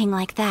anything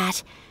like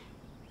that.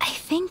 I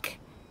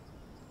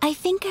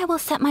think I will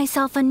set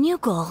myself a new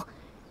goal.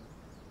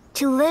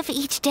 To live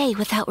each day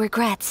without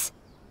regrets.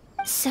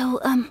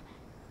 So,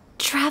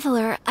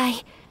 Traveler,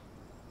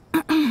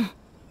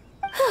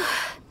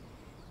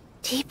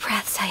 Deep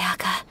breaths,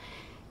 Ayaka.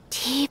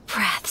 Deep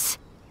breaths.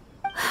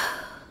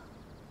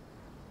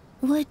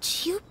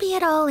 Would you be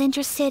at all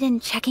interested in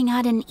checking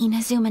out an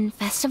Inazuman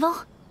festival?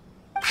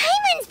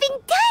 Paimon's been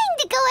dying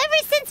to go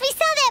ever since we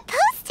saw that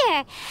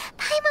poster.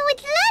 Paimon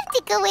would love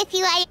to go with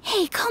you.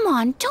 Hey, come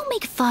on, don't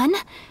make fun.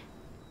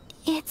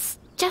 It's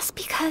just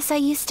because I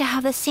used to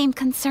have the same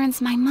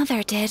concerns my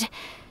mother did.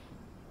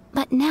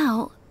 But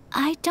now,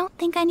 I don't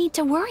think I need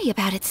to worry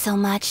about it so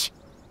much.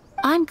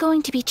 I'm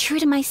going to be true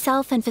to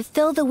myself and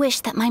fulfill the wish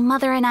that my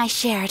mother and I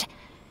shared.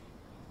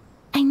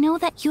 I know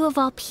that you of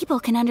all people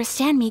can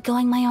understand me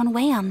going my own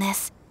way on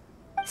this.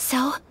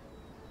 So,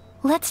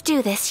 let's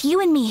do this,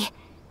 you and me.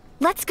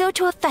 Let's go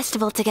to a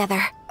festival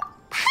together.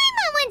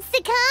 Paimon wants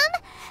to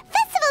come!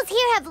 Festivals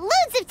here have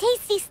loads of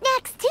tasty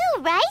snacks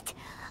too, right?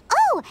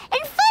 Oh,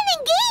 and fun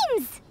and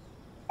games!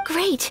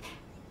 Great.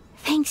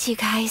 Thanks, you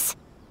guys.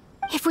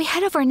 If we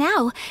head over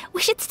now,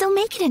 we should still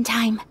make it in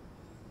time.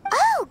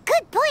 Oh,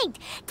 good point.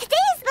 Today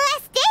is the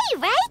last day,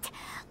 right?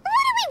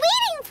 What are we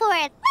waiting for?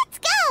 Let's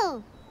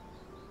go!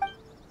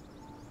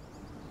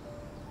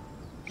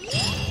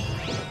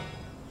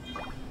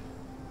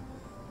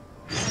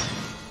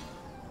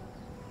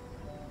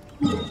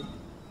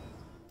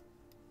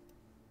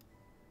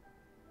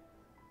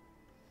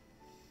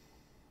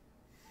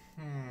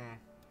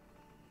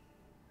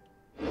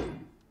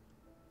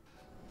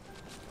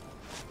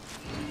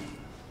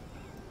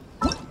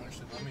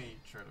 Actually, let me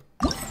try to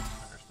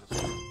finish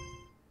this one.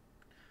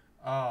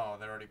 Oh,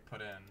 they're already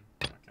put in.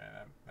 Okay,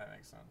 that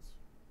makes sense.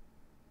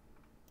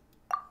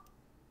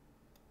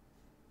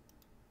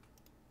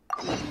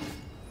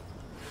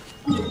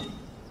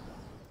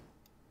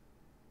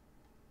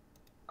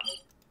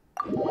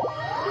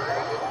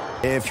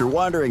 If you're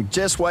wondering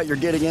just what you're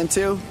getting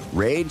into,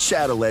 Raid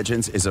Shadow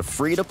Legends is a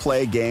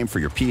free-to-play game for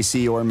your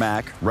PC or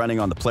Mac running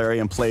on the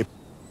Plarium Play.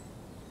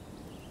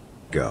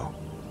 Go.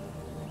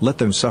 Let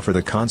them suffer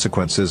the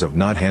consequences of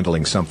not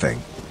handling something,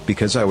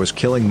 because I was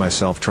killing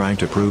myself trying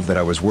to prove that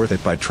I was worth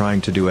it by trying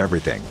to do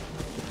everything.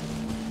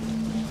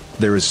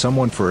 There is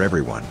someone for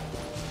everyone.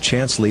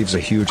 Chance leaves a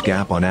huge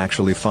gap on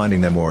actually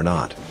finding them or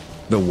not.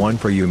 The one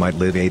for you might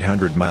live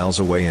 800 miles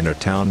away in a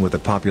town with a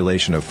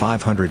population of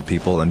 500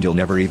 people and you'll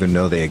never even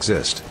know they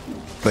exist.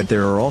 But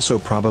there are also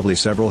probably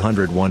several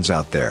hundred ones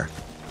out there.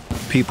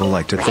 People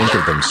like to think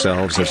of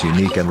themselves as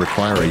unique and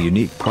require a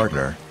unique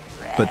partner.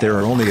 But there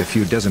are only a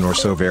few dozen or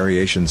so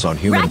variations on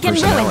human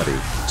personality,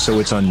 so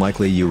it's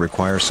unlikely you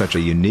require such a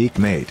unique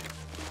mate.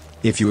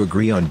 If you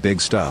agree on big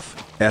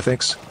stuff,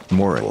 ethics,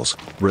 morals,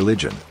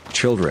 religion,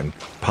 children,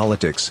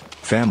 politics,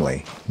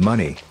 family,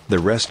 money, the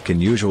rest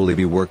can usually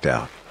be worked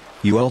out.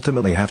 You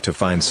ultimately have to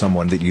find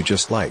someone that you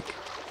just like.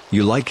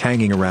 You like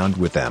hanging around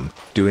with them,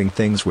 doing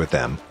things with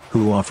them,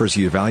 who offers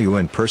you value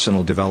and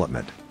personal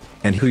development.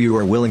 And who you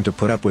are willing to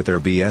put up with their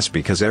BS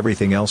because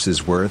everything else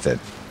is worth it.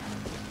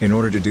 In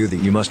order to do that,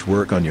 you must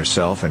work on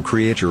yourself and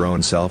create your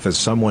own self as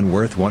someone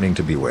worth wanting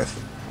to be with.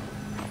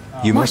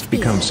 You must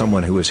become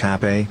someone who is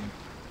happy.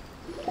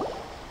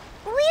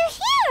 We're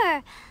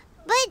here,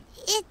 but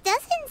it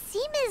doesn't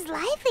seem as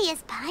lively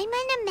as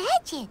Paimon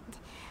imagined.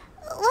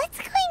 What's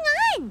going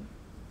on?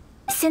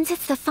 Since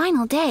it's the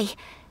final day,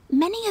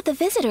 many of the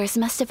visitors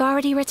must have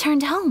already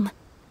returned home.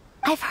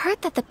 I've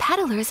heard that the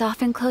peddlers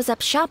often close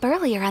up shop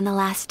earlier on the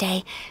last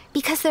day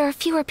because there are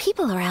fewer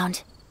people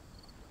around.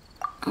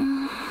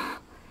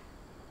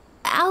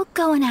 I'll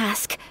go and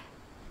ask.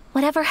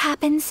 Whatever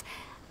happens,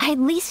 I at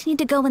least need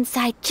to go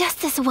inside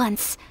just this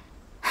once.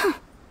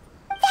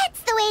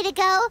 That's the way to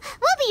go.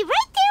 We'll be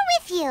right there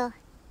with you.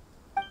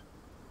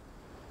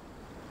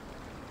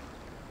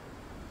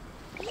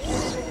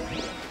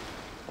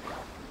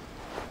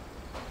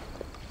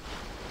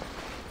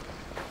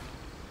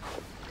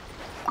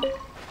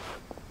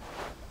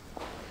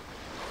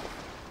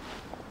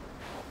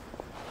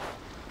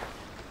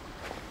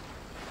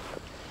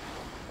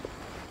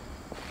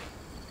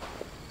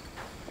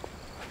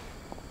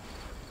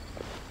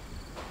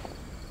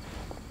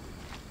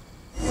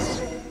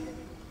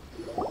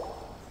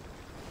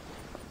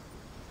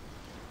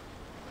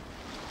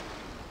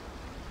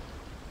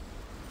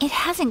 It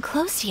hasn't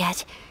closed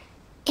yet.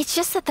 It's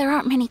just that there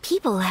aren't many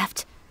people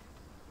left.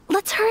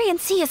 Let's hurry and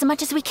see as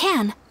much as we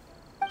can.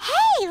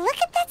 Hey, look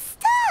at that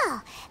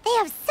stall! They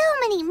have so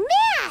many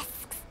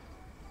masks!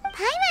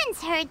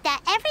 Paimon's heard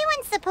that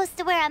everyone's supposed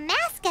to wear a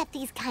mask at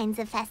these kinds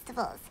of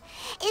festivals.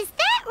 Is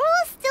that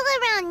rule still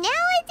around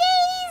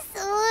nowadays,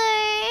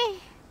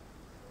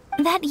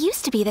 or...? That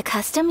used to be the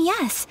custom,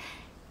 yes.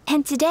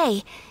 And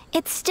today,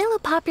 it's still a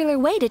popular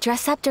way to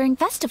dress up during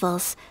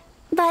festivals.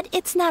 But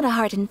it's not a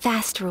hard and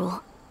fast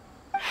rule.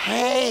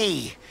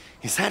 Hey!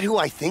 Is that who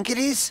I think it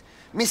is?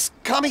 Miss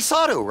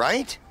Kamisato,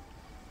 right?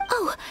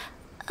 Oh,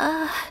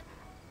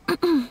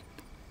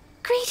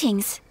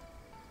 greetings.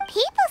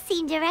 People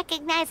seem to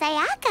recognize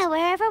Ayaka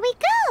wherever we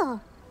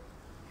go.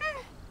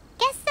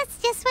 Guess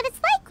that's just what it's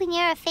like when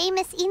you're a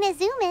famous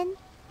Inazuman.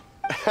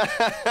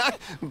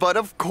 But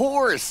of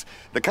course!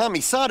 The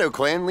Kamisato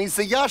clan leads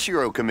the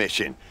Yashiro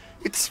Commission.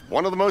 It's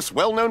one of the most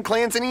well-known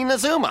clans in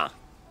Inazuma.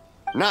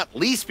 Not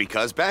least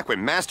because back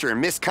when Master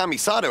and Miss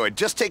Kamisato had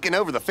just taken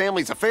over the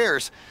family's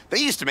affairs, they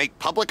used to make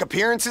public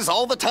appearances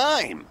all the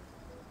time.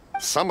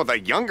 Some of the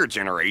younger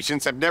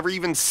generations have never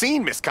even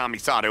seen Miss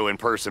Kamisato in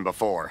person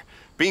before.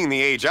 Being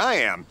the age I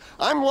am,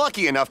 I'm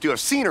lucky enough to have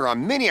seen her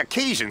on many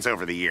occasions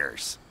over the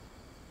years.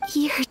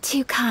 You're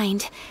too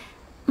kind.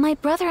 My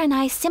brother and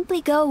I simply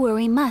go where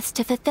we must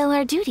to fulfill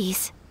our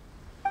duties.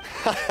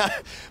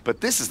 But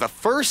this is the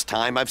first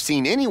time I've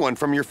seen anyone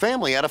from your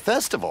family at a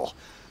festival.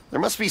 There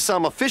must be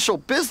some official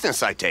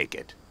business, I take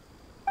it.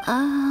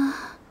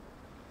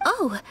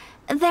 Oh,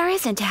 there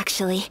isn't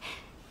actually.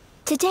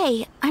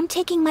 Today, I'm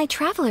taking my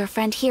traveler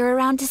friend here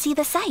around to see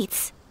the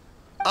sights.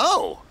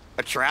 Oh,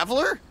 a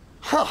traveler?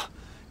 Huh.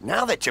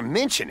 Now that you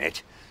mention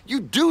it, you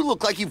do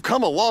look like you've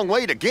come a long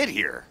way to get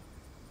here.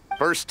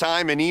 First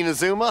time in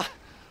Inazuma?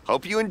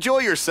 Hope you enjoy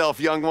yourself,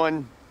 young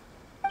one.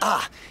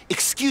 Ah,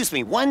 excuse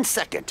me 1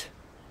 second.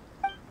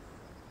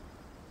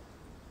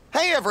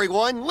 Hey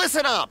everyone,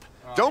 listen up!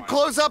 Don't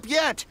close up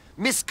yet!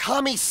 Miss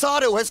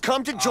Kamisato has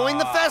come to join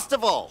the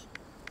festival!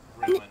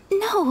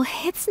 No,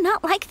 it's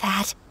not like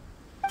that.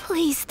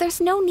 Please,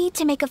 there's no need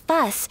to make a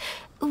fuss.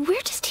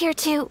 We're just here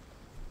to...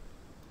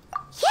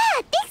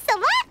 Yeah, thanks a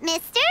lot,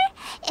 mister.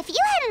 If you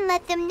hadn't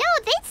let them know,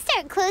 they'd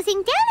start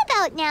closing down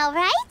about now,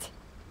 right?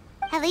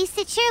 At least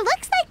it sure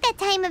looks like that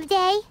time of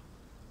day.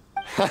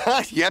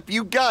 Yep,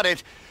 you got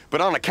it. But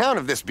on account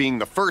of this being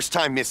the first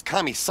time Miss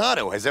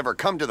Kamisato has ever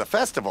come to the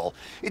festival,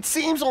 it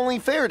seems only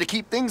fair to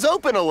keep things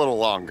open a little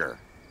longer.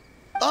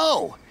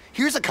 Oh,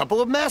 here's a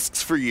couple of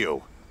masks for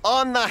you.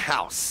 On the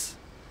house.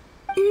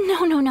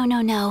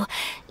 No.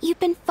 You've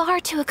been far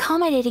too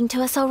accommodating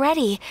to us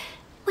already.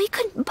 We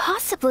couldn't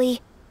possibly...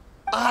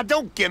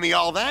 Don't give me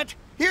all that.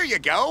 Here you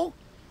go.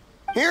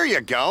 Here you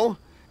go.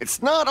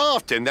 It's not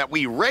often that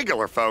we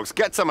regular folks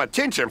get some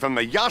attention from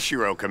the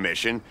Yashiro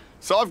Commission,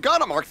 so I've got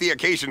to mark the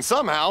occasion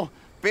somehow.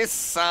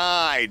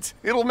 Besides,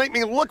 it'll make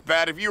me look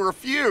bad if you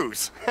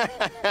refuse.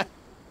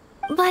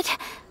 But...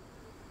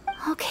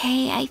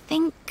 Okay, I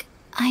think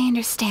I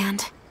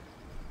understand.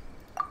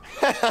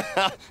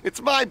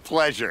 It's my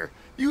pleasure.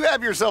 You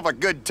have yourself a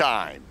good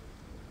time.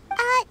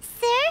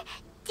 Sir,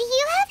 do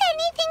you have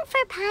anything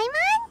for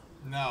Paimon?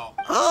 No.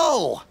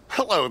 Oh,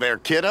 hello there,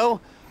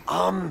 kiddo.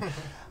 I'm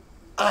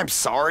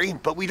sorry,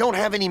 but we don't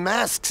have any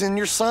masks in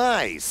your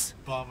size.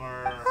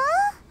 Bummer.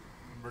 Huh?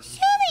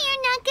 Surely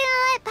you're not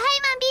gonna let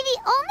Paimon be the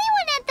only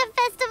one at the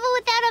festival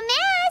without a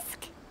mask?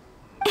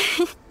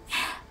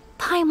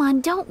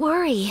 Paimon, don't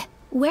worry.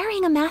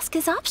 Wearing a mask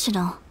is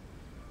optional.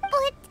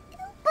 But...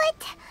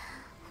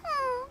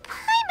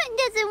 Paimon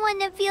doesn't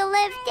want to feel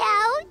left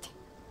out.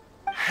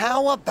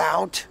 How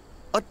about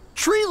a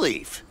tree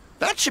leaf?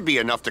 That should be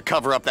enough to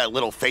cover up that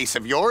little face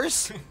of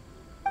yours.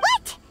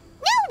 What?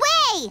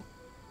 No way!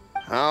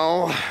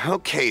 Oh,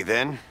 okay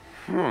then.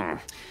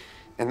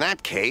 In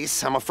that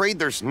case, I'm afraid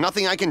there's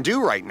nothing I can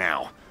do right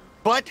now.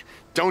 But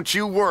don't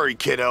you worry,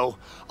 kiddo.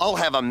 I'll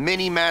have a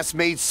mini mask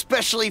made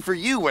specially for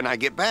you when I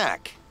get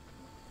back.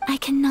 I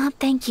cannot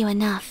thank you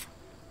enough.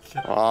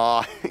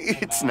 Aw,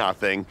 it's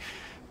nothing.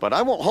 But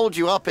I won't hold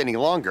you up any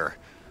longer.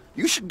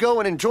 You should go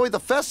and enjoy the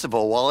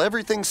festival while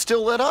everything's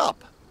still lit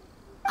up.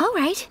 All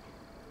right.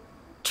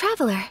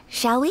 Traveler,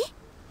 shall we?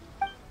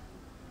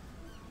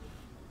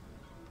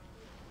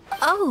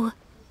 Oh,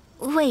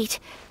 wait.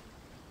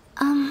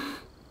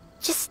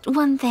 Just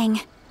one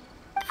thing.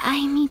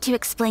 I need to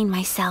explain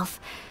myself.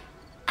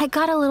 I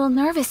got a little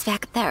nervous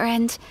back there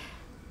and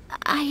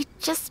I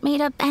just made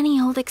up any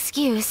old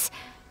excuse.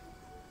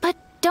 But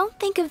don't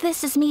think of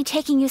this as me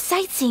taking you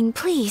sightseeing,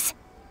 please.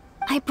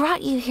 I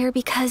brought you here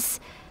because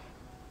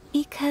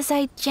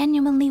I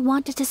genuinely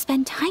wanted to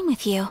spend time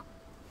with you.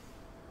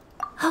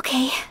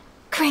 Okay,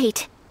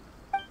 great.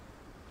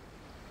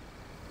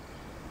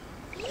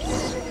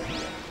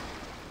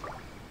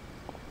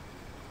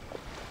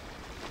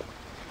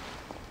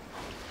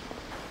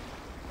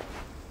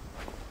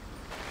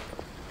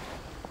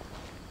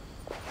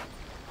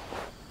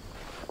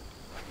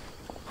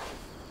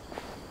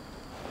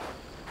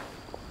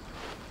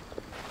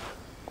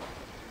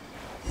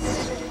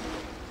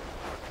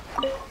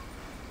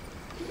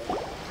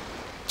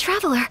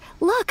 Traveler,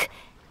 look!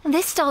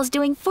 This stall's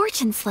doing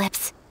fortune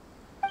slips.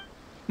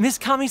 Miss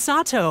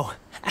Kamisato!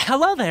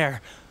 Hello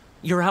there!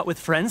 You're out with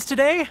friends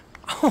today?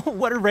 Oh,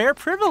 what a rare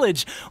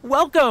privilege!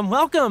 Welcome,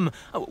 welcome!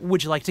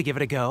 Would you like to give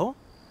it a go?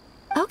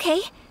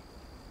 Okay.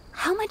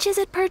 How much is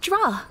it per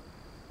draw?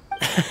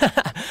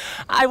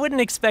 I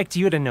wouldn't expect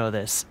you to know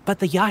this, but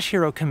the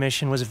Yashiro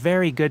Commission was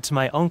very good to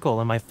my uncle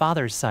on my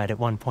father's side at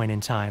one point in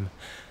time.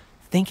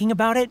 Thinking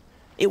about it,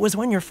 it was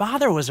when your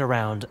father was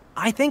around.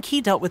 I think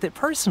he dealt with it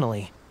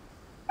personally.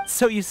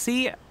 So you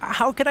see,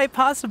 how could I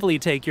possibly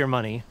take your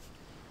money?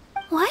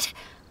 What?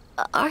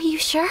 Are you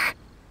sure?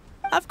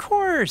 Of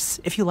course.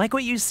 If you like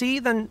what you see,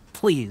 then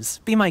please,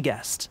 be my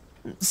guest.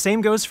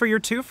 Same goes for your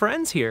two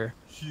friends here.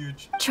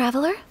 Huge.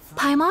 Traveler?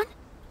 Paimon?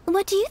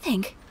 What do you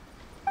think?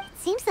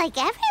 Seems like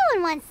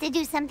everyone wants to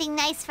do something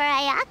nice for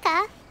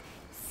Ayaka.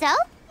 So,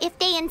 if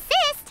they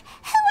insist,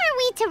 who are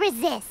we to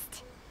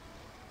resist?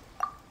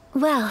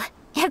 Well,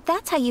 if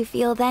that's how you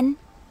feel, then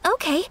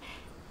okay.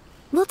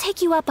 We'll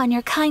take you up on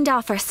your kind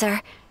offer,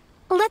 sir.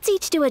 Let's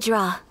each do a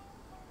draw.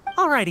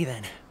 Alrighty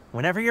then.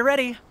 Whenever you're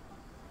ready.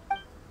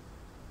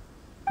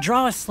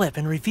 Draw a slip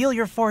and reveal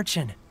your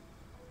fortune.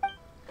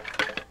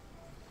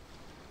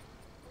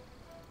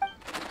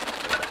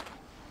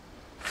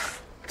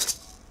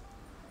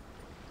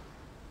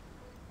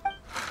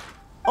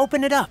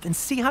 Open it up and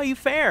see how you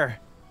fare.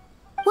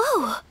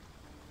 Whoa!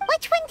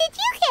 Which one did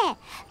you get?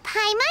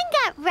 Paimon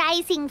got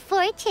Rising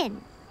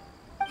Fortune.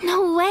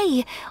 No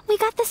way! We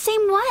got the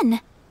same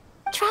one!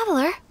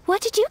 Traveler,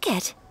 what did you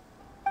get?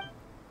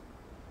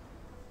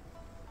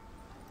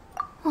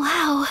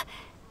 Wow,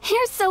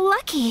 you're so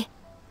lucky!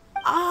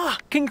 Ah,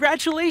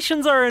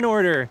 congratulations are in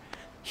order.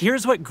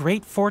 Here's what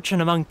great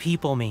fortune among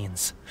people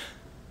means.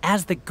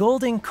 As the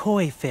golden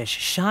koi fish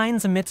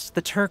shines amidst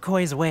the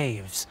turquoise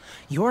waves,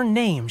 your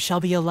name shall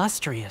be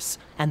illustrious,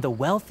 and the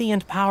wealthy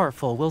and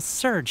powerful will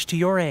surge to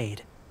your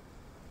aid.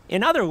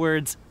 In other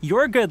words,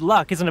 your good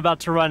luck isn't about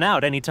to run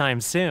out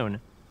anytime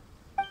soon.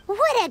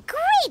 What a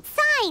great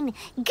sign!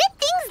 Good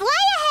things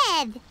lie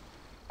ahead!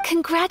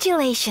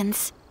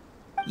 Congratulations.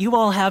 You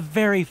all have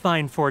very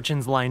fine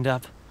fortunes lined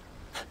up.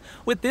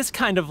 With this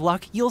kind of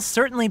luck, you'll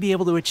certainly be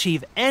able to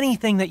achieve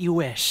anything that you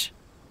wish.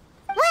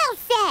 Well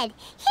said!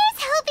 Here's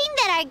hoping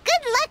that our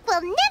good luck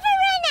will never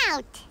run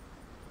out!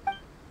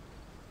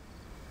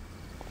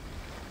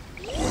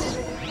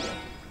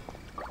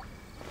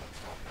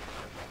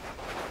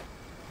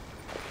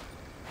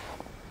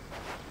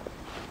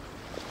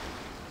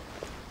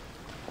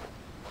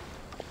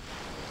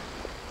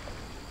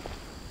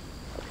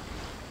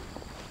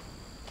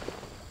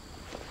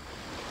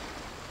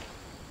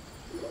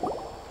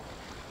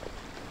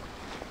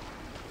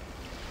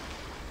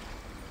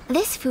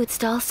 This food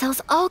stall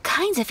sells all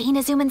kinds of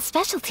Inazuman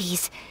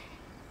specialties.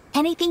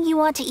 Anything you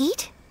want to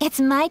eat, it's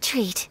my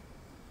treat.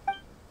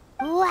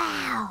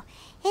 Wow!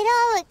 It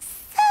all looks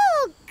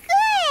so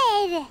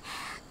good!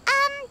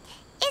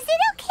 Is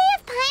it okay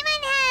if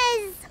Paimon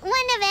has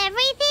one of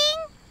everything?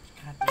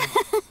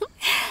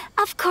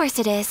 Of course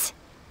it is.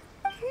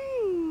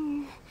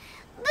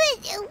 But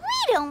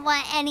we don't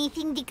want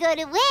anything to go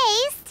to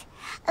waste.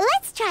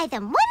 Let's try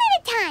them one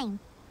at a time.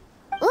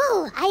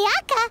 Ooh,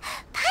 Ayaka,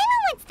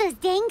 Paimon wants those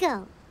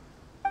dango.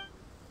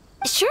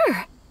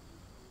 Sure.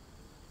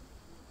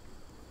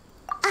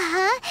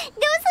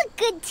 Those look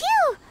good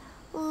too.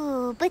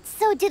 Ooh, but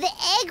so do the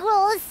egg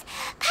rolls.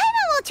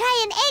 Paimon will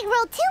try an egg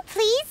roll too,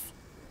 please.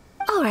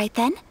 All right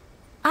then.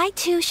 I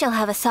too shall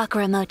have a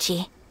Sakura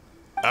mochi.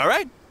 All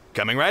right,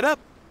 coming right up.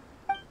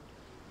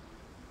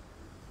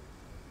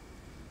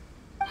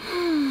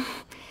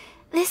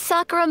 This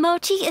Sakura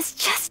mochi is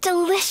just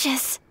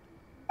delicious.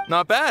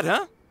 Not bad,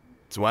 huh?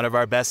 It's one of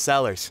our best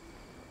sellers.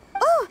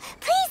 Oh,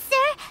 please,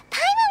 sir.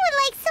 Paimon would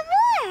like some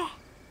more.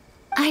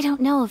 I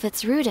don't know if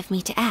it's rude of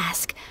me to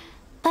ask,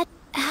 but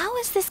how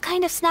is this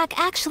kind of snack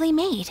actually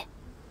made?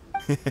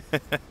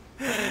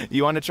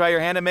 You want to try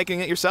your hand at making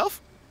it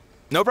yourself?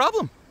 No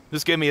problem.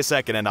 Just give me a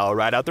second and I'll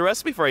write out the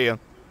recipe for you.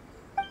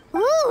 Ooh,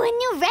 a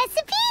new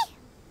recipe?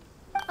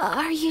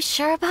 Are you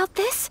sure about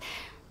this?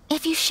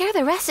 If you share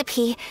the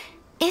recipe,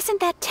 isn't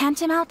that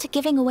tantamount to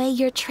giving away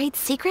your trade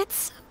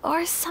secrets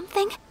or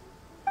something?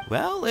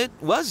 Well, it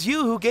was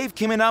you who gave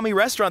Kiminami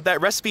Restaurant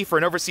that recipe for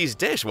an overseas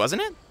dish,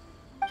 wasn't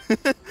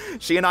it?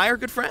 She and I are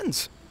good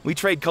friends. We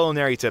trade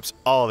culinary tips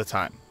all the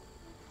time.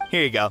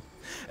 Here you go.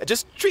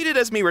 Just treat it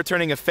as me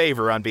returning a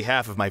favor on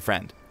behalf of my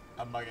friend.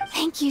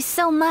 Thank you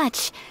so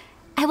much.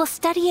 I will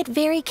study it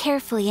very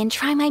carefully and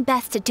try my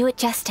best to do it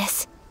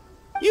justice.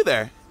 You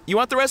there. You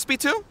want the recipe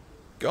too?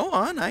 Go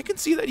on, I can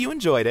see that you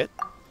enjoyed it.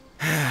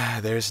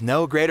 There's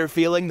no greater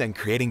feeling than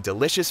creating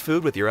delicious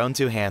food with your own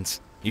two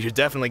hands. You should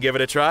definitely give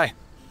it a try.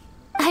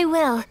 I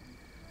will.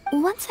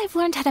 Once I've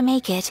learned how to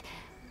make it,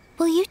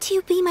 will you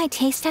two be my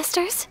taste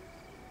testers?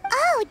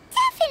 Oh,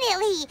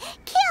 definitely!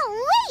 Can't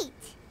wait!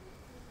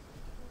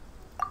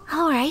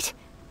 All right.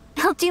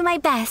 I'll do my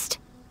best.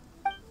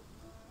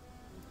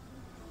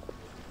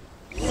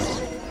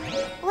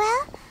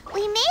 Well,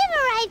 we may have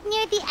arrived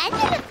near the end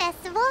of the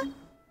festival.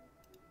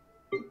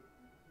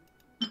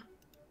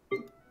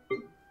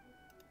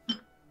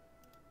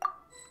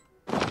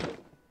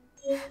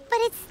 But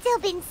it's still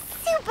been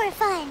super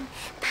fun.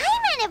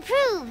 Paimon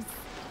approves.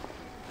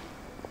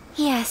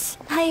 Yes,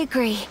 I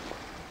agree.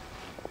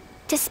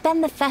 To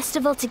spend the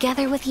festival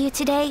together with you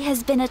today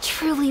has been a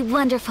truly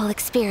wonderful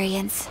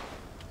experience.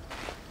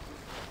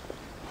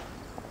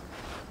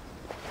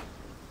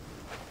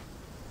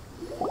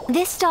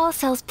 This stall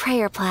sells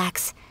prayer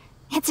plaques.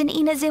 It's an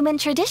Inazuman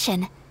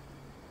tradition.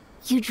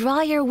 You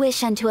draw your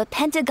wish onto a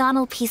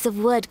pentagonal piece of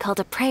wood called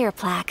a prayer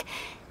plaque,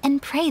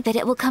 and pray that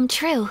it will come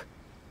true.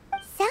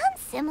 Sounds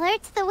similar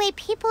to the way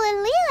people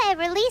in Liyue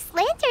release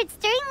lanterns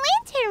during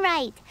Lantern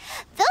Rite.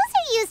 Those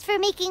are used for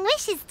making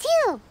wishes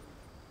too.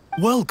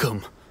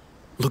 Welcome.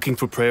 Looking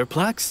for prayer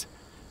plaques?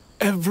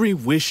 Every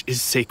wish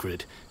is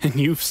sacred, and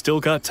you've still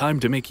got time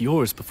to make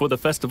yours before the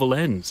festival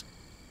ends.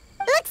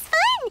 Looks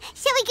fun!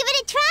 Shall we give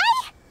it a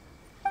try?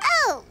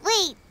 Oh,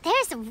 wait,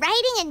 there's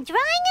writing and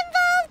drawing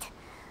involved?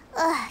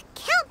 Ugh,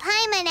 count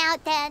Paimon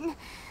out then.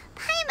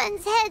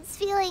 Paimon's head's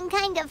feeling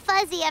kind of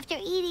fuzzy after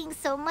eating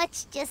so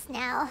much just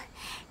now.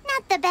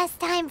 Not the best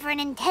time for an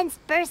intense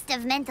burst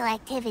of mental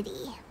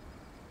activity.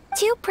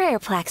 2 prayer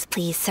plaques,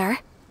 please, sir.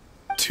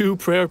 2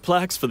 prayer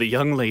plaques for the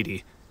young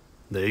lady.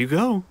 There you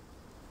go.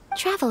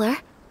 Traveler,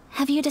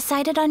 have you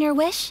decided on your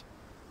wish?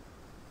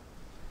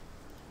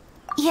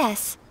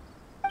 Yes.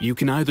 You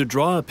can either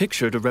draw a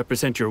picture to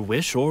represent your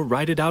wish or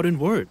write it out in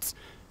words.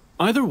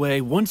 Either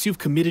way, once you've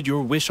committed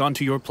your wish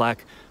onto your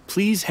plaque,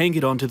 please hang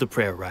it onto the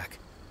prayer rack.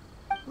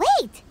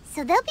 Wait,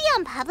 so they'll be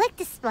on public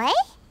display?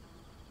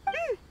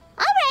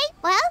 Alright,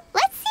 well,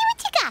 let's see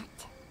what you got.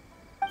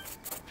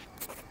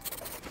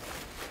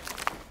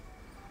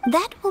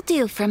 That will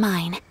do for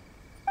mine.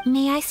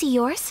 May I see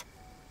yours?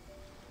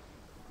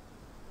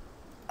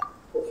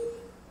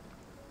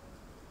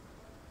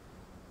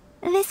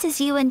 This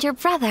is you and your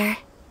brother,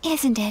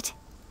 isn't it?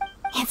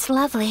 It's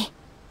lovely.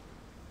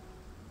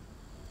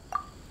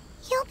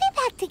 You'll be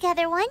back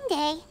together one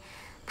day.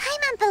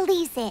 Paimon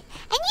believes it,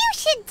 and you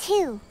should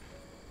too.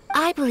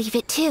 I believe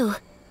it too.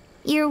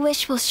 Your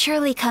wish will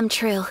surely come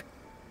true.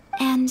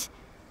 And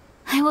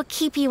I will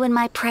keep you in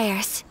my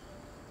prayers.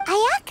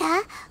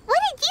 Ayaka, what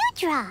did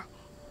you draw?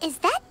 Is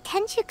that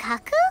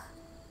Tenchukaku?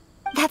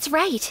 That's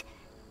right.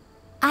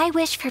 I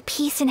wish for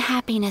peace and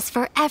happiness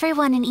for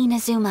everyone in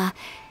Inazuma,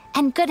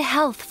 and good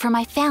health for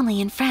my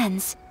family and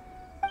friends.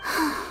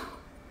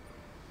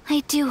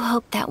 I do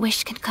hope that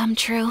wish can come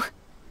true.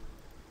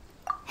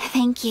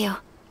 Thank you.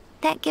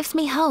 That gives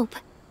me hope.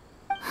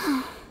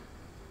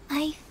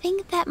 I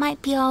think that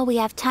might be all we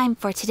have time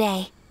for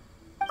today.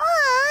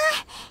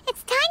 Aw,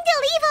 it's time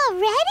to leave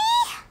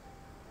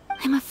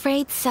already? I'm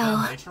afraid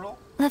so.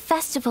 The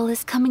festival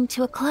is coming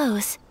to a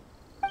close.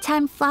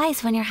 Time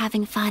flies when you're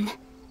having fun.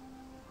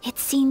 It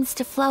seems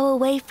to flow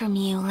away from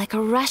you like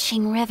a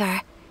rushing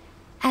river,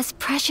 as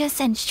precious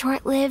and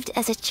short-lived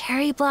as a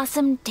cherry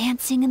blossom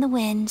dancing in the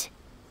wind.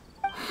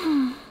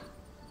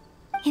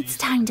 It's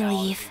time to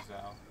leave.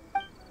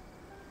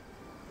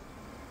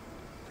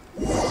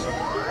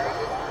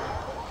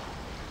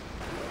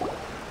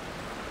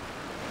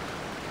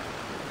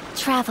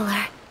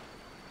 Traveler,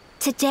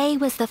 today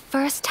was the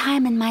first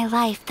time in my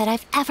life that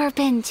I've ever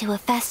been to a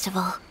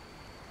festival.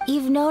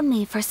 You've known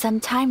me for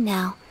some time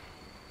now.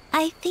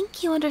 I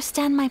think you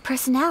understand my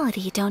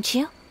personality, don't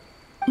you?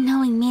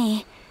 Knowing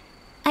me,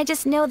 I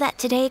just know that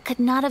today could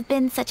not have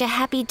been such a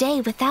happy day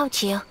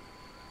without you.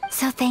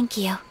 So thank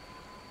you.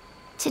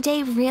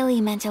 Today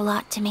really meant a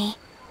lot to me.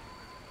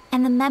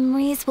 And the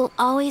memories will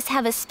always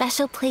have a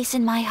special place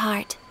in my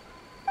heart.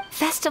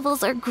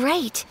 Festivals are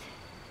great.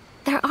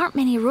 There aren't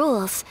many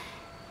rules.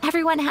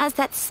 Everyone has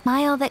that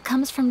smile that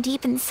comes from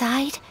deep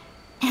inside.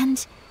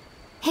 And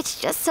it's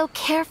just so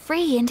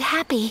carefree and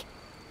happy.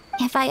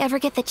 If I ever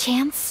get the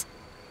chance,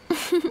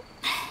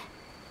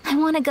 I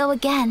want to go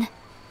again.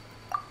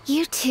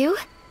 You too?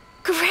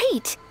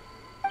 Great!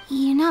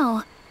 You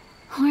know,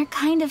 we're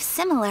kind of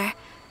similar,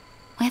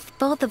 with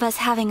both of us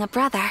having a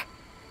brother.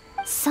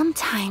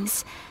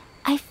 Sometimes,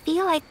 I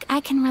feel like I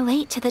can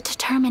relate to the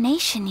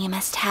determination you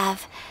must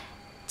have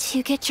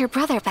to get your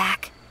brother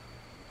back.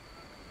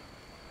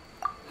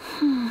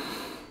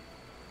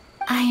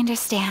 I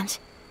understand.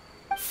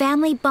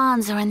 Family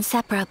bonds are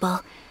inseparable.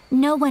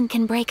 No one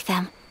can break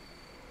them.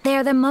 They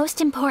are the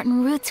most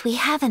important roots we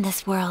have in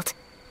this world.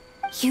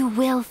 You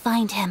will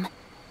find him.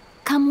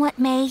 Come what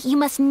may, you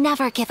must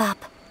never give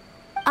up.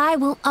 I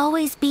will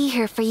always be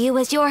here for you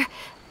as your...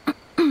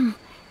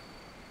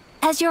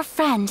 as your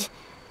friend.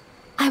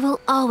 I will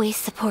always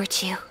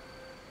support you.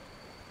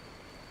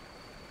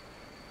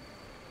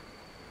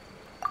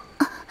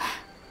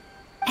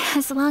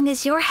 As long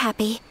as you're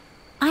happy,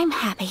 I'm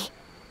happy.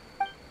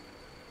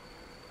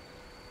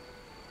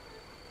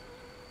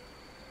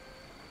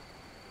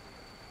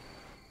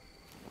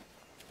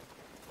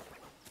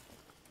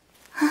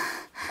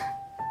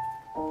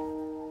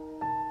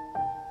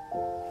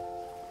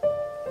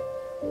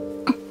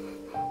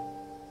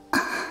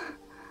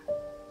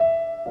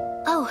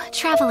 Oh,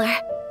 Traveler.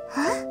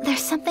 Huh?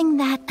 There's something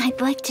that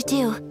I'd like to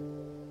do.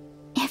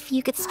 If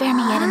you could spare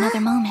me yet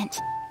another moment.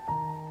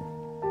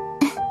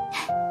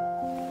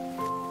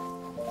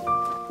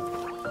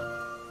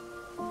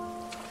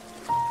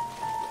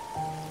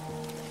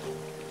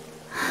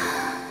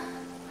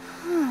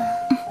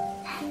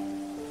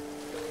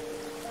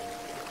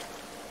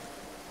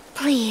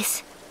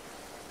 Please,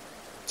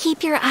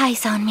 keep your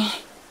eyes on me.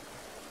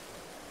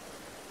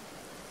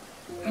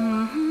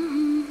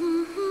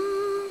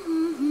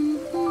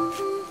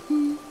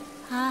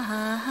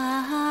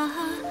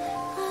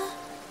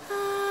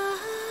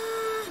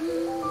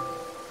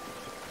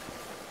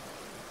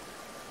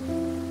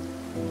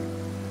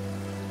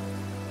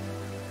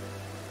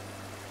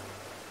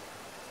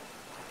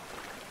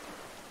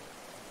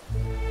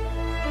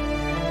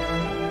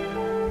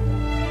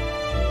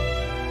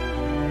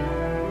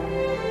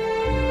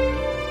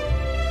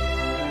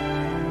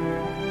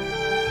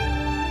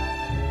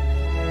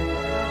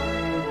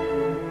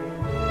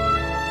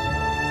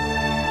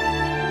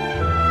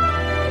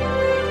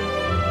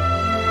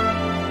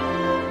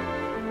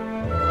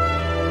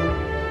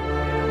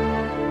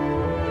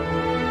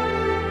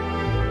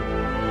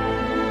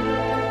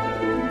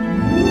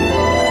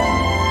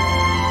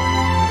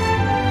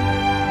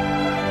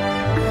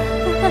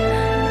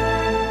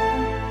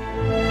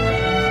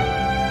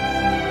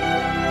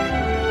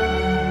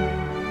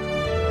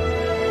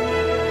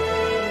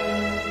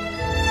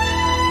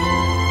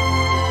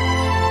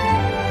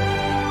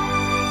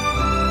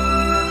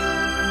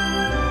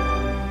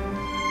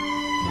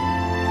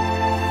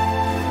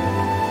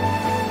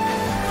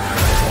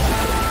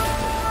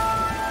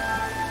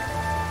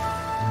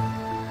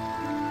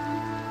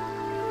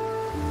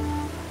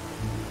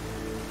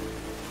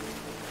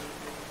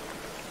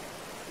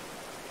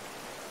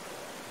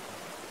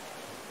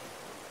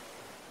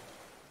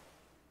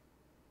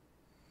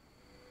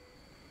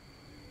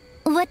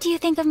 What do you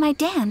think of my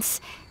dance?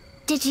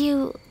 Did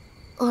you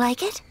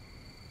like it?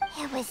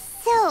 It was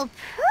so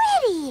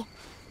pretty.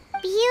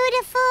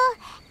 Beautiful,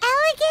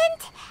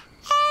 elegant,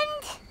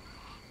 and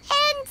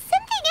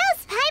something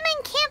else Paimon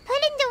can't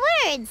put into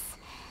words.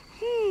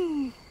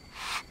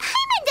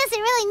 Paimon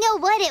doesn't really know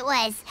what it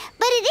was,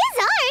 but it is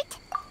art.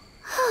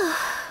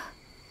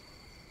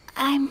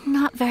 I'm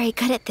not very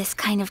good at this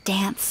kind of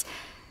dance.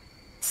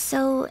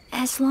 So,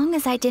 as long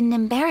as I didn't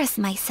embarrass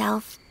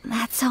myself,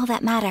 that's all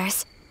that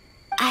matters.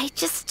 I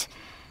just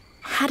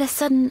had a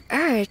sudden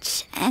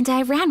urge, and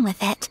I ran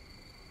with it.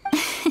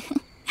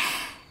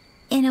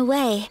 In a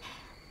way,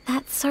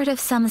 that sort of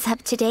sums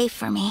up today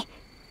for me.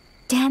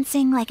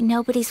 Dancing like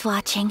nobody's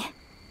watching.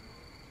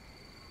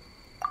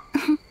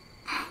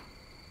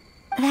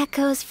 That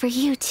goes for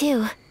you,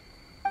 too.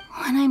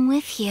 When I'm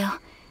with you,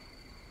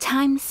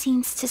 time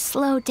seems to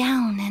slow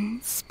down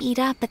and speed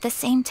up at the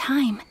same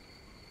time.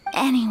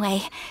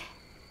 Anyway,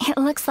 it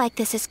looks like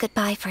this is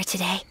goodbye for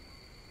today.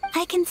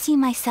 I can see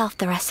myself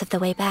the rest of the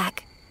way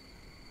back.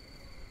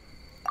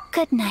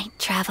 Good night,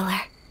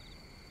 Traveler.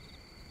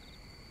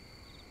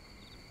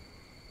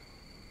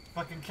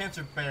 Fucking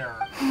cancer bear.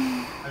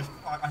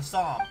 I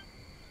saw him.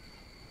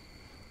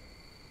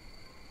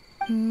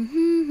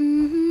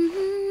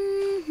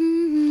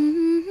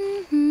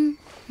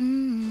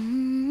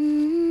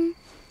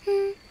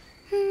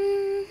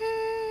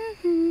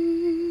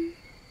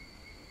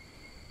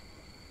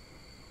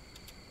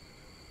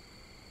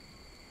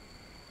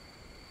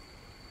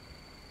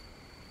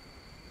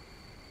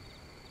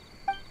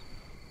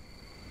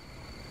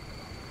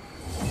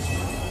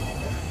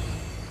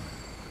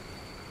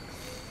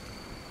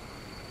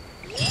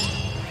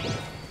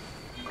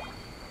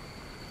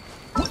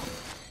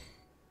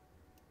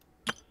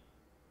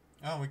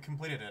 Oh, we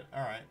completed it.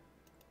 Alright.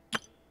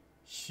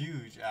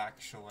 Huge,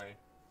 actually.